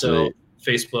then also. Sweet.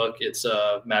 Facebook, it's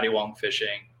Matty Wong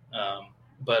Fishing.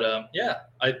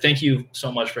 I thank you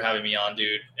so much for having me on,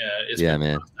 dude. It's been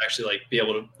man. fun to actually like be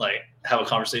able to like have a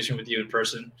conversation with you in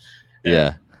person.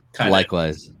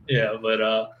 Likewise. Yeah, but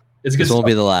it's good. This won't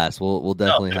be the last. We'll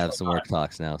definitely have some more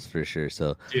talks now for sure.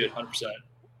 So, dude, 100%.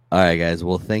 All right, guys.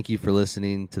 Well, thank you for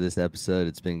listening to this episode.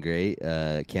 It's been great.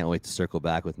 Can't wait to circle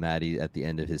back with Matty at the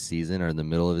end of his season or in the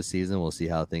middle of his season. We'll see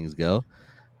how things go.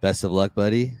 Best of luck,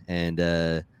 buddy.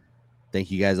 And thank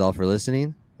you guys all for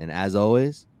listening. And as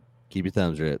always, keep your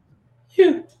thumbs ripped.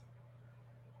 Yeah.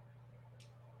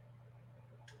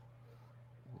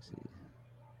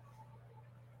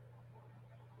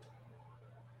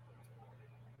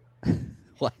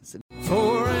 What is it?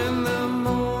 4 a.m.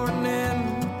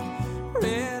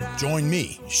 Join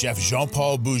me, Chef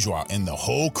Jean-Paul Bourgeois, and the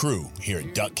whole crew here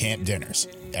at Duck Camp Dinners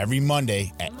every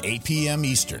Monday at 8 p.m.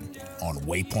 Eastern on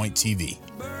Waypoint TV.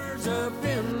 Birds up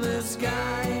in the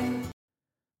sky.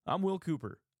 I'm Will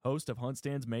Cooper, host of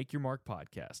HuntStand's Make Your Mark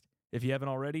podcast. If you haven't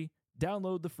already,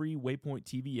 download the free Waypoint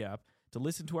TV app to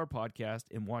listen to our podcast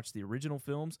and watch the original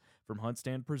films from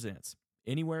HuntStand Presents,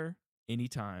 anywhere,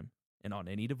 anytime, and on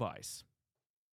any device.